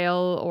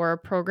file or a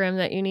program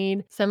that you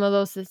need. Some of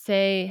those that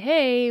say,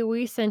 hey,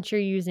 we sent you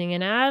using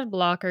an ad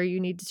blocker, you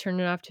need to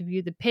turn it off to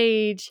view the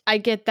page. I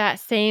get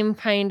that same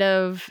kind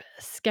of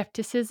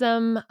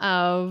skepticism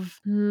of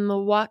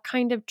what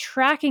kind of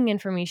tracking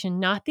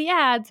information, not the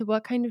ads,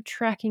 what kind of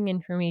tracking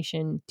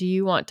information do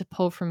you want to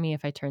pull from me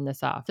if I turn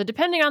this off? So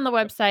depending on the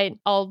website,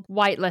 I'll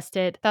whitelist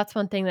it. That's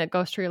one thing that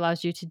Ghostry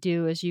allows you to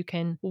do, is you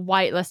can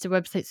whitelist a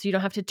website so you don't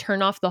have to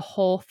turn off the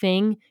whole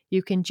thing.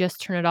 You can just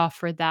turn it off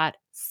for that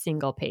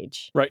single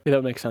page. Right.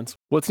 That makes sense.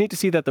 Well, it's neat to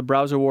see that the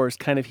browser war is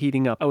kind of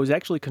heating up. I was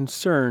actually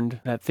concerned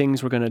that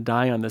things were going to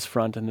die on this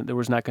front and that there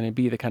was not going to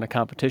be the kind of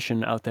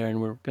competition out there and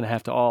we're going to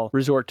have to all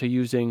resort to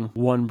using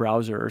one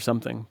browser or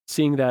something.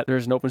 Seeing that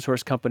there's an open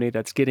source company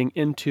that's getting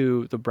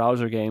into the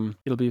browser game,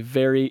 it'll be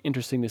very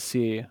interesting to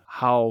see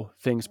how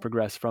things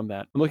progress from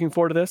that. I'm looking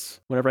forward to this.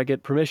 Whenever I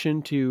get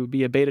permission to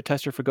be a beta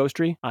tester for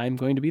Ghostry, I'm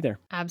going to be there.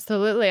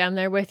 Absolutely. I'm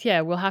there with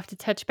you. We'll have to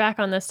touch back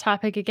on this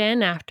topic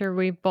again after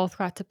we both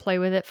got to play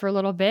with it for a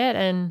little bit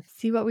and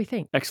see what we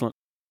think. Excellent.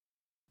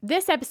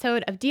 This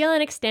episode of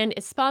DLN Extend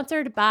is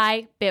sponsored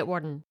by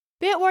Bitwarden.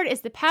 Bitwarden is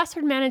the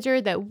password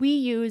manager that we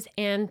use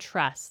and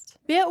trust.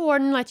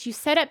 Bitwarden lets you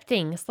set up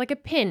things like a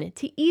PIN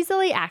to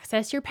easily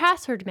access your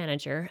password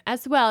manager,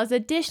 as well as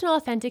additional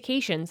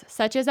authentications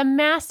such as a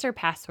master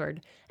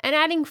password and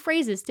adding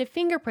phrases to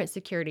fingerprint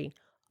security,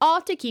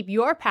 all to keep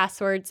your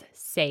passwords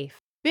safe.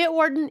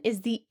 Bitwarden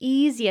is the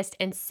easiest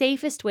and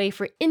safest way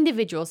for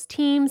individuals,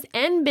 teams,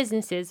 and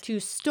businesses to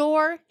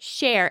store,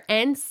 share,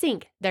 and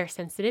sync their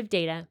sensitive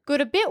data. Go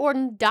to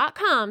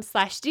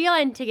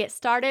bitwarden.com/DLN to get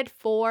started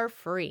for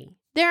free.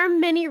 There are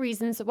many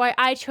reasons why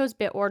I chose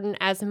Bitwarden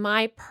as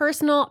my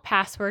personal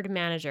password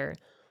manager.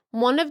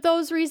 One of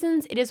those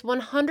reasons, it is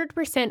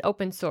 100%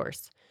 open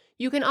source.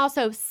 You can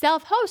also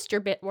self-host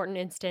your Bitwarden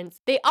instance.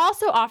 They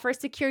also offer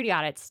security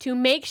audits to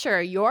make sure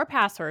your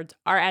passwords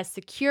are as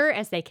secure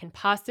as they can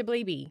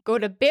possibly be. Go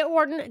to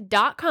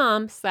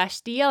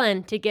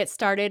bitwarden.com/DLN to get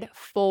started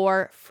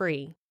for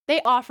free.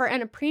 They offer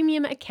a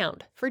premium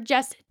account for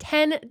just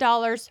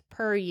 $10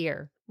 per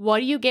year. What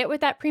do you get with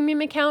that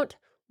premium account?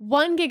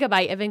 1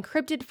 gigabyte of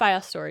encrypted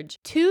file storage,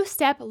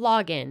 2-step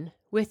login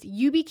with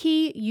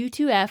YubiKey,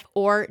 U2F,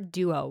 or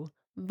Duo,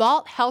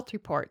 Vault Health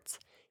Reports,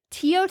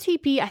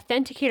 TOTP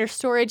Authenticator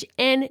storage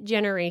and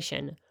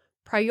generation,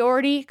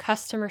 priority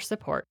customer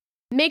support.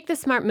 Make the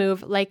smart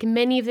move like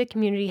many of the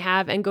community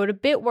have and go to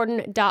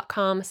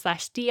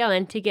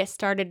bitwarden.com/DLN to get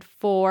started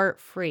for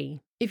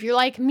free. If you're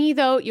like me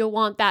though, you'll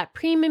want that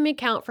premium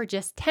account for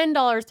just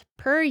 $10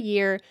 per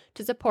year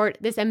to support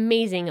this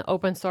amazing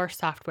open source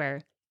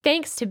software.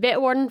 Thanks to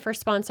Bitwarden for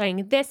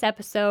sponsoring this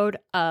episode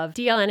of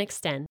DLN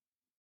Extend.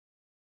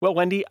 Well,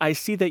 Wendy, I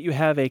see that you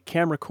have a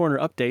Camera Corner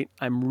update.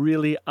 I'm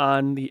really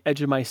on the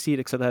edge of my seat,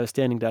 except I have a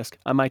standing desk,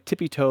 on my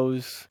tippy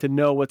toes to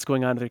know what's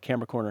going on at the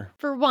Camera Corner.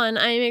 For one,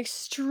 I'm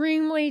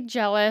extremely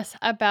jealous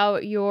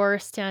about your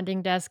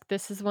standing desk.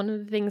 This is one of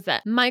the things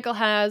that Michael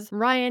has,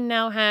 Ryan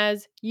now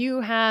has,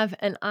 you have,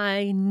 and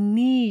I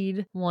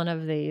need one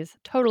of these.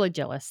 Totally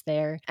jealous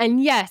there.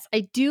 And yes,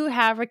 I do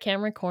have a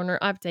Camera Corner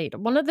update.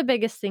 One of the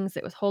biggest things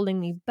that was holding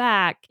me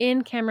back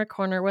in Camera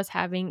Corner was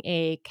having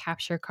a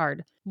capture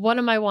card. What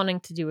am I wanting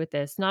to do with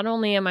this? Not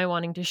only am I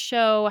wanting to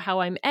show how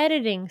I'm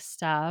editing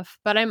stuff,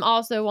 but I'm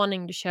also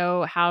wanting to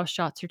show how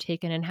shots are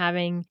taken, and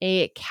having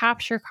a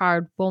capture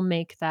card will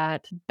make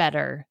that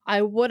better.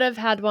 I would have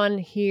had one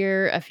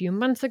here a few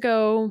months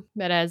ago,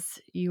 but as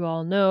you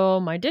all know,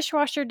 my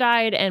dishwasher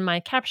died and my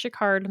capture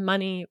card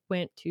money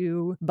went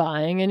to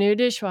buying a new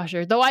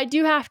dishwasher. Though I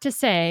do have to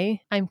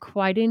say, I'm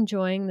quite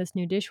enjoying this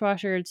new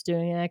dishwasher. It's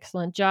doing an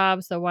excellent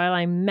job. So while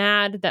I'm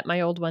mad that my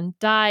old one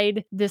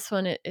died, this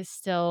one is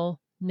still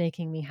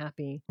making me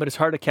happy. But it's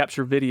hard to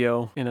capture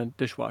video in a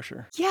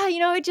dishwasher. Yeah,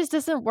 it just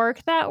doesn't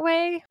work that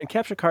way. And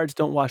capture cards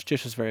don't wash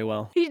dishes very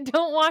well. You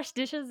don't wash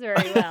dishes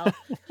very well.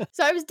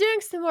 So I was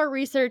doing some more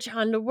research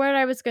on where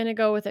I was going to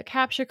go with a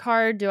capture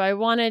card. Do I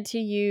wanted to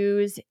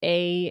use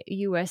a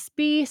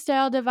USB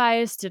style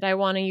device? Did I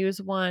want to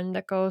use one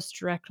that goes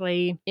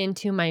directly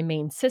into my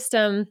main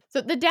system?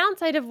 So the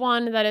downside of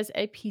one that is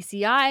a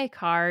PCI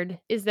card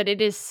is that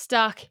it is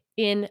stuck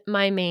in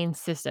my main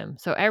system.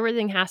 So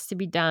everything has to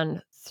be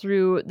done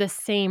through the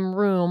same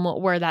room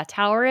where that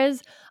tower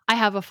is. I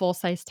have a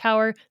full-size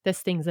tower.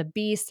 This thing's a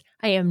beast.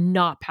 I am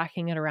not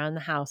packing it around the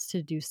house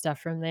to do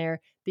stuff from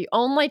there. The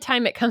only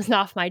time it comes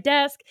off my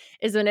desk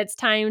is when it's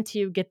time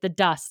to get the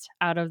dust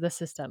out of the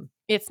system.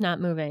 It's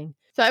not moving.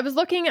 So I was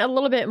looking a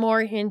little bit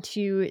more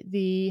into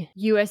the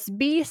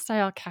USB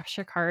style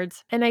capture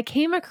cards, and I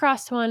came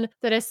across one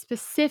that is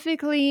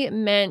specifically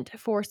meant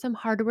for some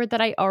hardware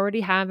that I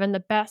already have. And the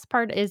best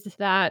part is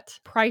that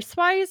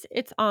price-wise,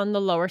 it's on the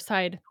lower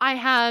side. I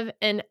have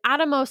an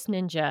Atomos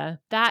Ninja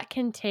that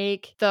can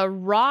take the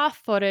raw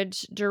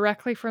footage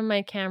directly from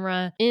my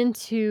camera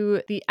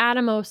into the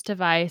Atomos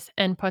device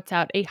and puts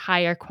out a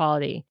higher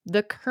quality.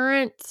 The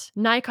current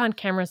Nikon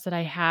cameras that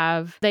I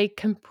have, they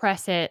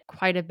compress it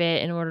quite a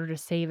bit in order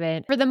to save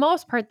it. For the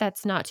most part,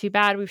 that's not too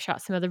bad. We've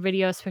shot some other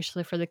videos,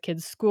 especially for the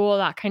kids' school,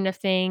 that kind of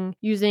thing,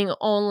 using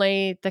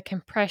only the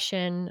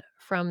compression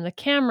from the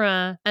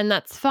camera. And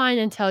that's fine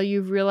until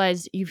you've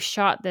realized you've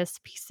shot this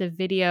piece of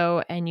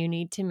video and you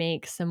need to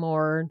make some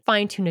more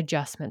fine-tune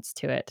adjustments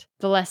to it.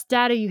 The less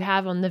data you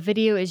have on the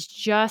video is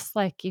just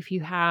like if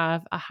you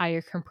have a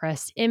higher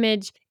compressed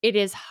image. It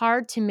is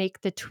hard to make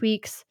the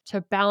tweaks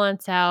to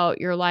balance out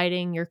your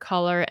lighting, your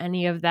color,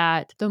 any of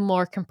that, the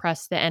more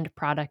compressed the end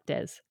product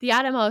is. The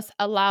Atomos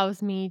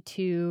allows me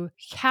to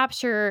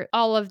capture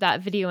all of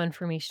that video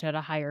information at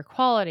a higher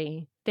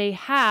quality. They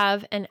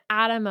have an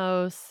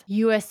Atomos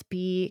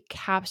USB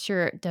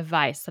capture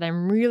device that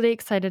I'm really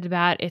excited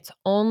about. It's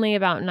only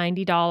about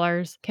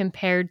 $90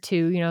 compared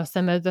to,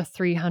 some of the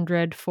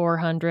 $300,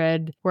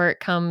 $400 where it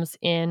comes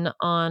in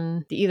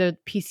on either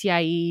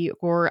PCIe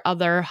or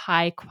other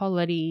high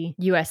quality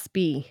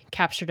USB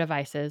capture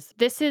devices.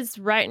 This is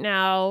right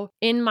now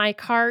in my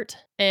cart,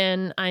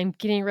 and I'm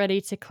getting ready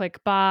to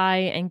click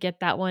buy and get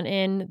that one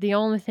in. The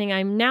only thing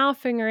I'm now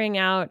figuring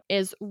out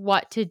is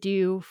what to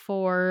do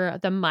for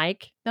the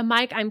mic. The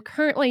mic I'm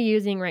currently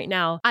using right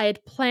now, I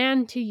had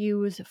planned to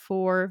use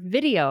for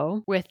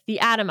video with the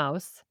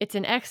Atomos. It's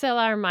an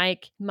XLR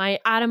mic. My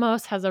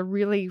Atomos has a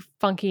really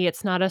funky,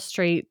 it's not a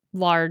straight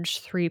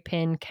large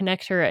 3-pin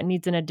connector. It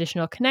needs an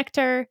additional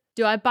connector.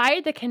 Do I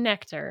buy the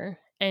connector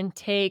and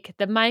take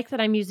the mic that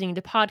I'm using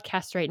to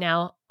podcast right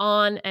now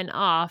on and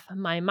off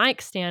my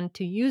mic stand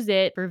to use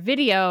it for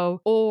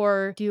video,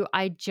 or do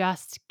I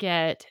just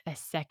get a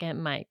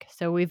second mic?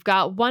 So we've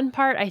got one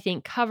part I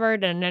think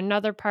covered, and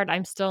another part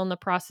I'm still in the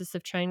process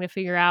of trying to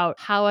figure out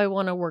how I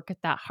want to work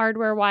at that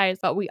hardware wise,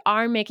 but we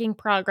are making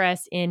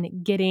progress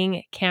in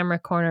getting Camera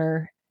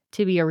Corner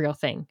to be a real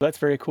thing. That's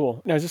very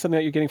cool. Now, is this something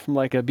that you're getting from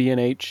like a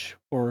B&H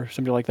or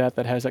something like that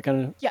has that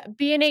kind of... Yeah,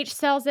 B&H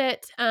sells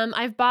it.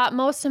 I've bought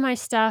most of my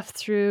stuff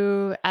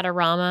through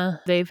Adorama.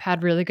 They've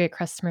had really great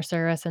customer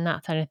service and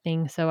that kind of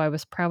thing. So I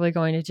was probably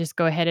going to just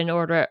go ahead and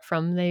order it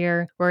from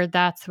there,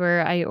 that's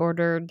where I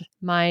ordered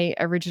my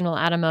original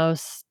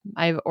Atomos.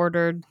 I've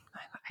ordered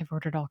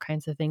all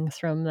kinds of things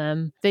from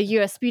them. The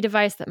USB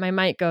device that my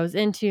mic goes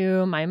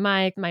into, my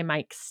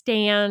mic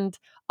stand,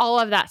 all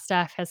of that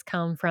stuff has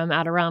come from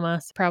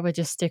Adorama. So probably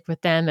just stick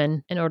with them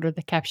and order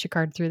the capture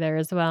card through there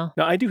as well.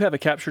 Now, I do have a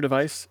capture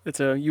device. It's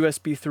a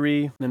USB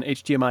 3 and an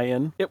HDMI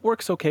in. It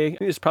works okay. I think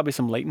there's probably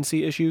some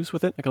latency issues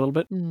with it, like a little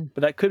bit.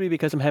 But that could be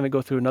because I'm having to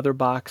go through another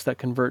box that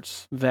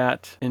converts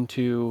that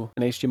into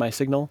an HDMI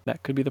signal.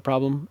 That could be the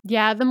problem.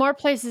 Yeah, the more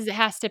places it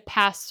has to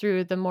pass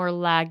through, the more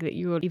lag that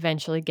you will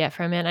eventually get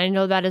from it. I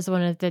know that is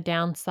one of the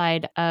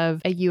downside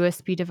of a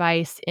USB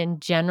device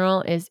in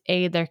general is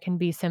A, there can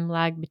be some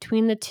lag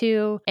between the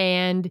two,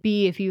 and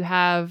B, if you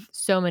have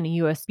so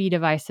many USB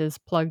devices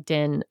plugged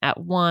in at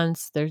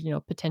once, there's,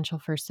 potential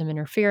for some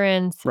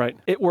interference. Right.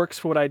 It works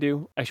for what I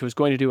do. Actually, I was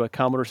going to do a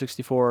Commodore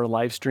 64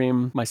 live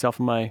stream, myself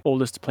and my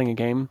oldest playing a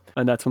game,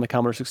 and that's when the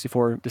Commodore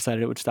 64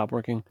 decided it would stop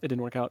working. It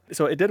didn't work out.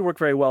 So it did work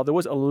very well. There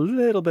was a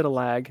little bit of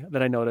lag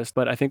that I noticed,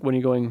 but I think when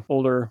you're going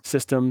older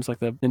systems like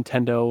the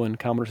Nintendo and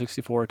Commodore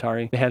 64,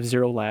 Atari, they have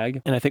zero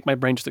lag, and I think my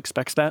brain just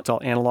expects that. It's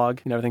all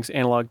analog, everything's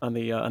analog on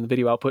the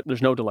video output.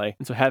 There's no delay,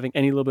 and so having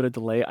any little bit of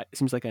delay, it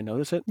seems like I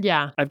notice it.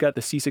 Yeah. I've got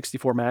the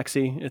C64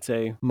 Maxi. It's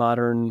a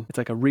modern, it's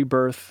like a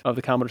rebirth of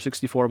the Commodore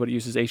 64, but it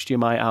uses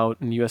HDMI out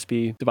and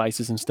USB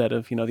devices instead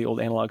of, the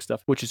old analog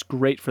stuff, which is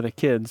great for the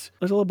kids.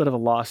 There's a little bit of a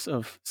loss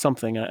of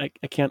something. I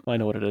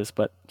know what it is,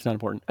 but it's not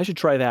important. I should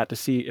try that to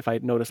see if I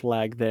notice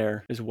lag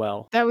there as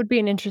well. That would be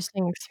an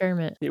interesting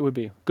experiment. It would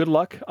be. Good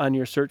luck on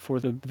your search for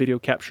the video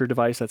capture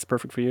device that's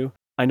perfect for you.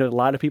 I know a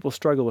lot of people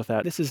struggle with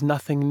that. This is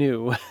nothing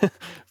new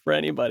for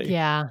anybody.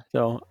 Yeah.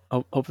 So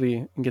hopefully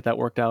you can get that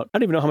worked out. I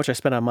don't even know how much I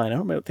spent on mine. I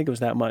don't think it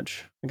was that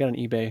much. I got on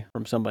eBay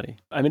from somebody.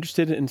 I'm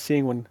interested in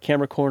seeing when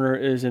Camera Corner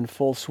is in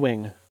full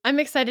swing. I'm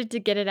excited to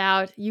get it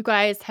out. You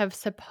guys have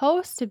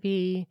supposed to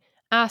be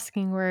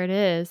asking where it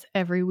is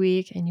every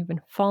week, and you've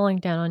been falling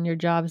down on your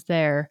jobs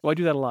there. Well, I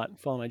do that a lot.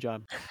 Follow my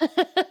job.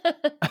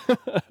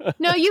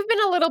 No, you've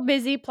been a little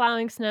busy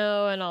plowing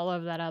snow and all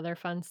of that other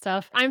fun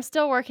stuff. I'm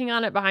still working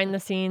on it behind the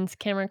scenes.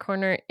 Camera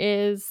Corner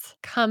is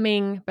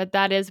coming, but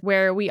that is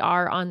where we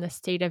are on the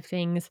state of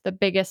things. The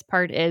biggest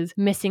part is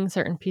missing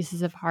certain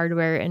pieces of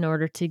hardware in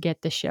order to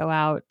get the show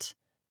out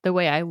the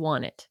way I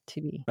want it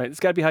to be. Right. It's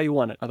got to be how you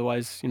want it.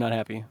 Otherwise, you're not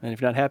happy. And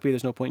if you're not happy,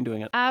 there's no point in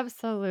doing it.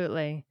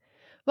 Absolutely.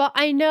 Well,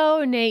 I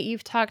know, Nate,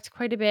 you've talked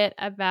quite a bit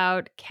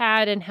about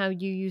CAD and how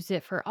you use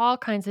it for all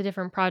kinds of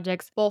different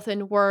projects, both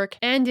in work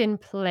and in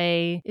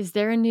play. Is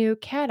there a new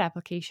CAD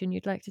application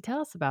you'd like to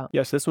tell us about?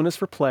 Yes, this one is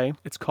for play.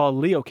 It's called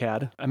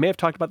LeoCAD. I may have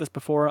talked about this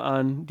before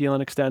on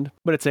DLN Extend,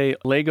 but it's a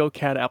Lego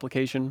CAD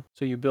application.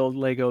 So you build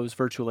Legos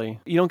virtually.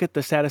 You don't get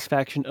the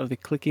satisfaction of the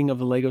clicking of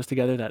the Legos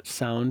together, that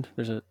sound.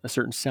 There's a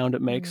certain sound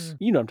it makes.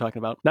 You know what I'm talking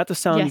about. Not the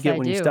sound you Yes, get I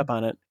when you do. step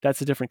on it.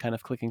 That's a different kind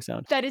of clicking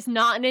sound. That is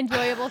not an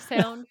enjoyable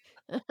sound.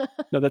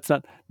 No, that's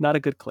not a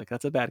good click.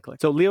 That's a bad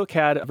click. So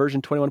LeoCAD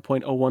version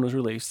 21.01 was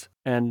released,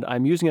 and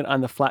I'm using it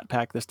on the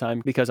Flatpak this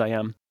time because I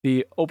am.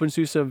 The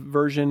OpenSUSE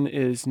version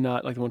is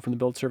not like the one from the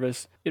build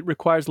service. It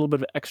requires a little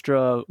bit of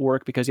extra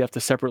work because you have to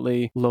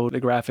separately load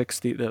the graphics,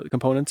 the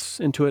components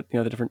into it,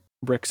 the different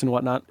bricks and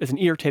whatnot. It's an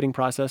irritating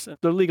process.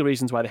 There are legal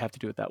reasons why they have to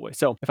do it that way.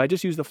 So if I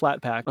just use the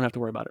Flatpak, I don't have to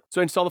worry about it.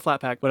 So I install the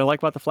Flatpak. What I like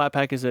about the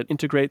Flatpak is it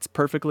integrates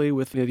perfectly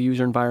with the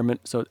user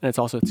environment. So, and it's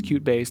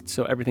Qt based,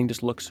 so everything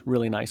just looks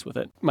really nice with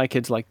it. My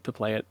kids like to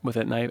play it with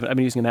it, and I've been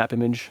using an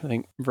AppImage, I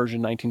think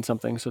version 19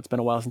 something, so it's been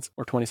a while since,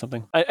 or 20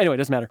 something. Anyway, it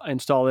doesn't matter. I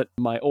install it.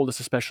 My oldest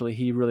especially,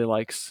 he really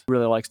likes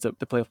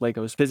to play with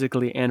Legos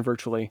physically and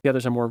virtually. The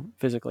others are more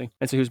physically.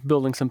 And so he was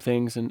building some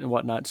things and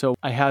whatnot. So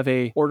I have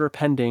a order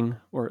pending,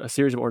 or a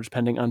series of orders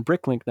pending on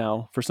Bricklink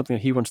now for something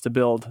that he wants to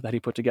build that he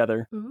put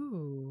together.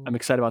 Ooh. I'm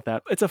excited about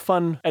that. It's a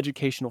fun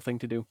educational thing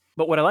to do.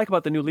 But what I like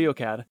about the new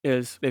LeoCAD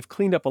is they've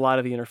cleaned up a lot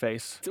of the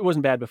interface. It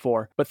wasn't bad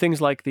before, but things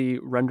like the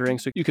rendering,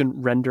 so you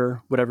can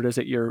render whatever it is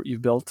that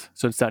you've built.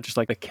 So it's not just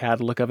like the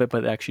CAD look of it,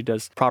 but it actually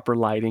does proper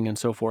lighting and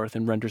so forth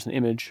and renders an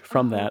image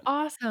from that.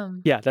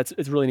 Awesome. Yeah,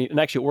 it's really neat. And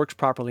actually it works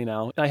properly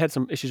now. I had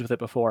some issues with it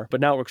before,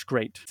 but now it works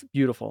great. It's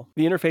beautiful.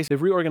 The interface,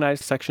 they've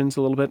reorganized sections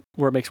a little bit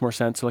where it makes more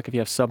sense. So like if you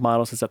have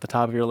submodels, it's at the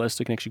top of your list,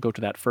 so you can actually go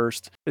to that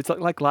first. It's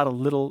like a lot of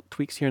little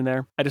tweaks here and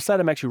there. I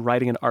decided I'm actually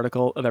writing an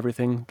article of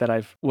everything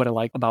what I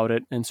like about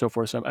it and so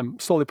forth. So I'm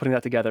slowly putting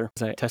that together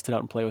as I test it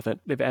out and play with it.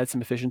 They've added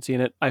some efficiency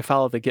in it. I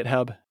follow the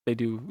GitHub. They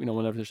do,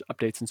 whenever there's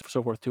updates and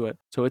so forth to it.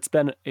 So it's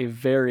been a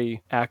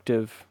very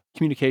active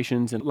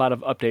communications and a lot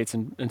of updates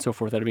and so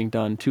forth that are being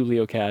done to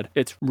LeoCAD.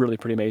 It's really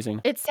pretty amazing.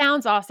 It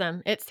sounds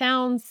awesome. It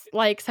sounds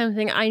like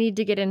something I need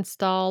to get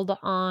installed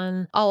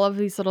on all of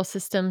these little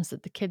systems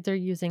that the kids are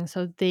using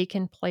so they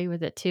can play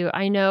with it too.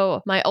 I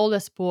know my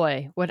oldest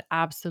boy would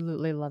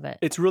absolutely love it.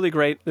 It's really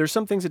great. There's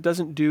some things it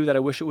doesn't do that I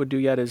wish it would do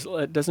yet is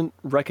it doesn't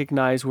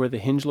recognize where the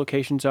hinge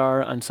locations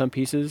are on some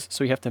pieces.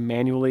 So you have to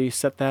manually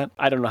set that.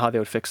 I don't know how they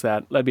would fix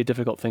that. That'd be a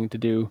difficult thing to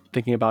do,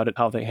 thinking about it,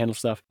 how they handle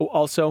stuff.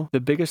 Also, the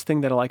biggest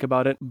thing that I like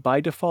about it, by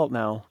default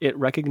now, it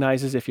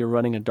recognizes if you're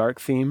running a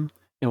dark theme,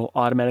 it will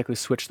automatically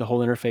switch the whole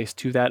interface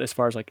to that as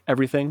far as like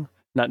everything.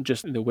 Not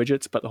just the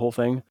widgets, but the whole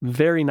thing.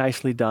 Very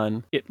nicely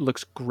done. It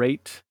looks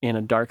great in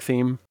a dark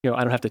theme. I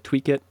don't have to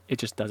tweak it. It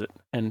just does it.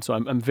 And so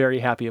I'm very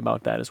happy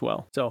about that as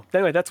well. So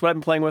anyway, that's what I've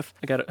been playing with.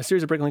 I got a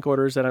series of Bricklink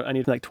orders that I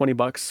need like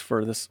 $20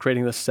 for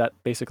creating this set,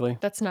 basically.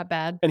 That's not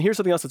bad. And here's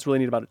something else that's really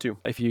neat about it too.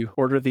 If you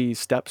order the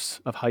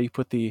steps of how you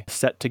put the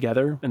set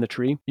together in the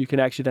tree, you can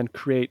actually then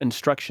create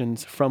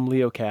instructions from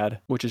LeoCAD,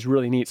 which is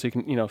really neat. So you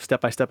can,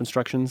 step-by-step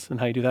instructions and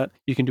how you do that.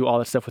 You can do all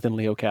that stuff within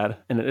LeoCAD.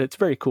 And it's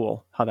very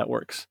cool how that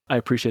works. I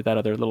appreciate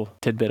that other little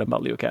tidbit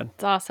about LeoCAD.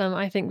 It's awesome.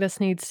 I think this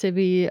needs to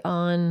be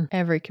on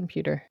every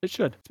computer. It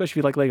should, especially if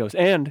you like Legos.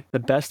 And the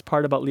best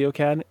part about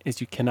LeoCAD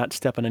is you cannot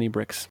step on any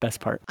bricks.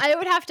 Best part. I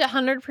would have to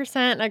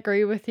 100%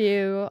 agree with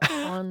you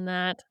on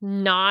that.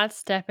 Not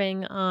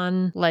stepping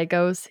on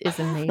Legos is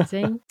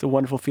amazing. It's a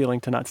wonderful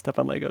feeling to not step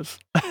on Legos.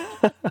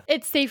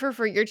 It's safer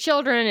for your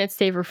children. It's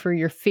safer for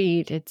your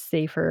feet. It's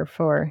safer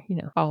for,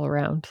 all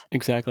around.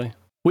 Exactly.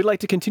 We'd like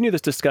to continue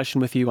this discussion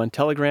with you on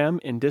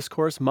Telegram, in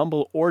Discourse,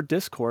 Mumble, or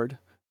Discord.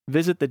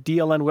 Visit the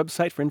DLN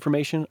website for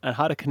information on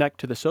how to connect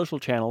to the social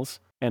channels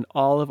and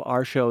all of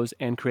our shows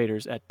and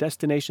creators at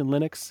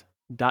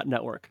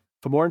destinationlinux.network.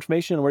 For more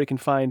information on where you can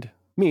find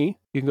me,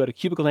 you can go to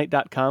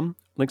cubiclenate.com.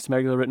 Links to my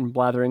regular written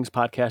blatherings,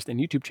 podcast, and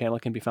YouTube channel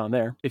can be found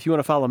there. If you want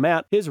to follow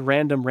Matt, his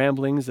random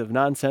ramblings of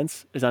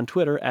nonsense is on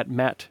Twitter at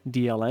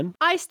MattDLN.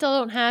 I still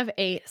don't have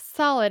a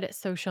solid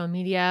social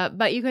media,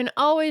 but you can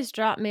always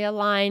drop me a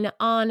line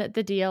on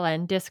the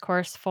DLN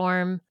Discourse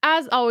forum.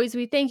 As always,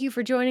 we thank you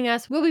for joining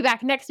us. We'll be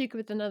back next week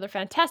with another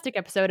fantastic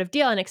episode of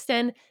DLN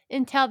Extend.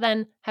 Until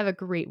then, have a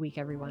great week,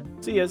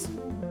 everyone. See yas.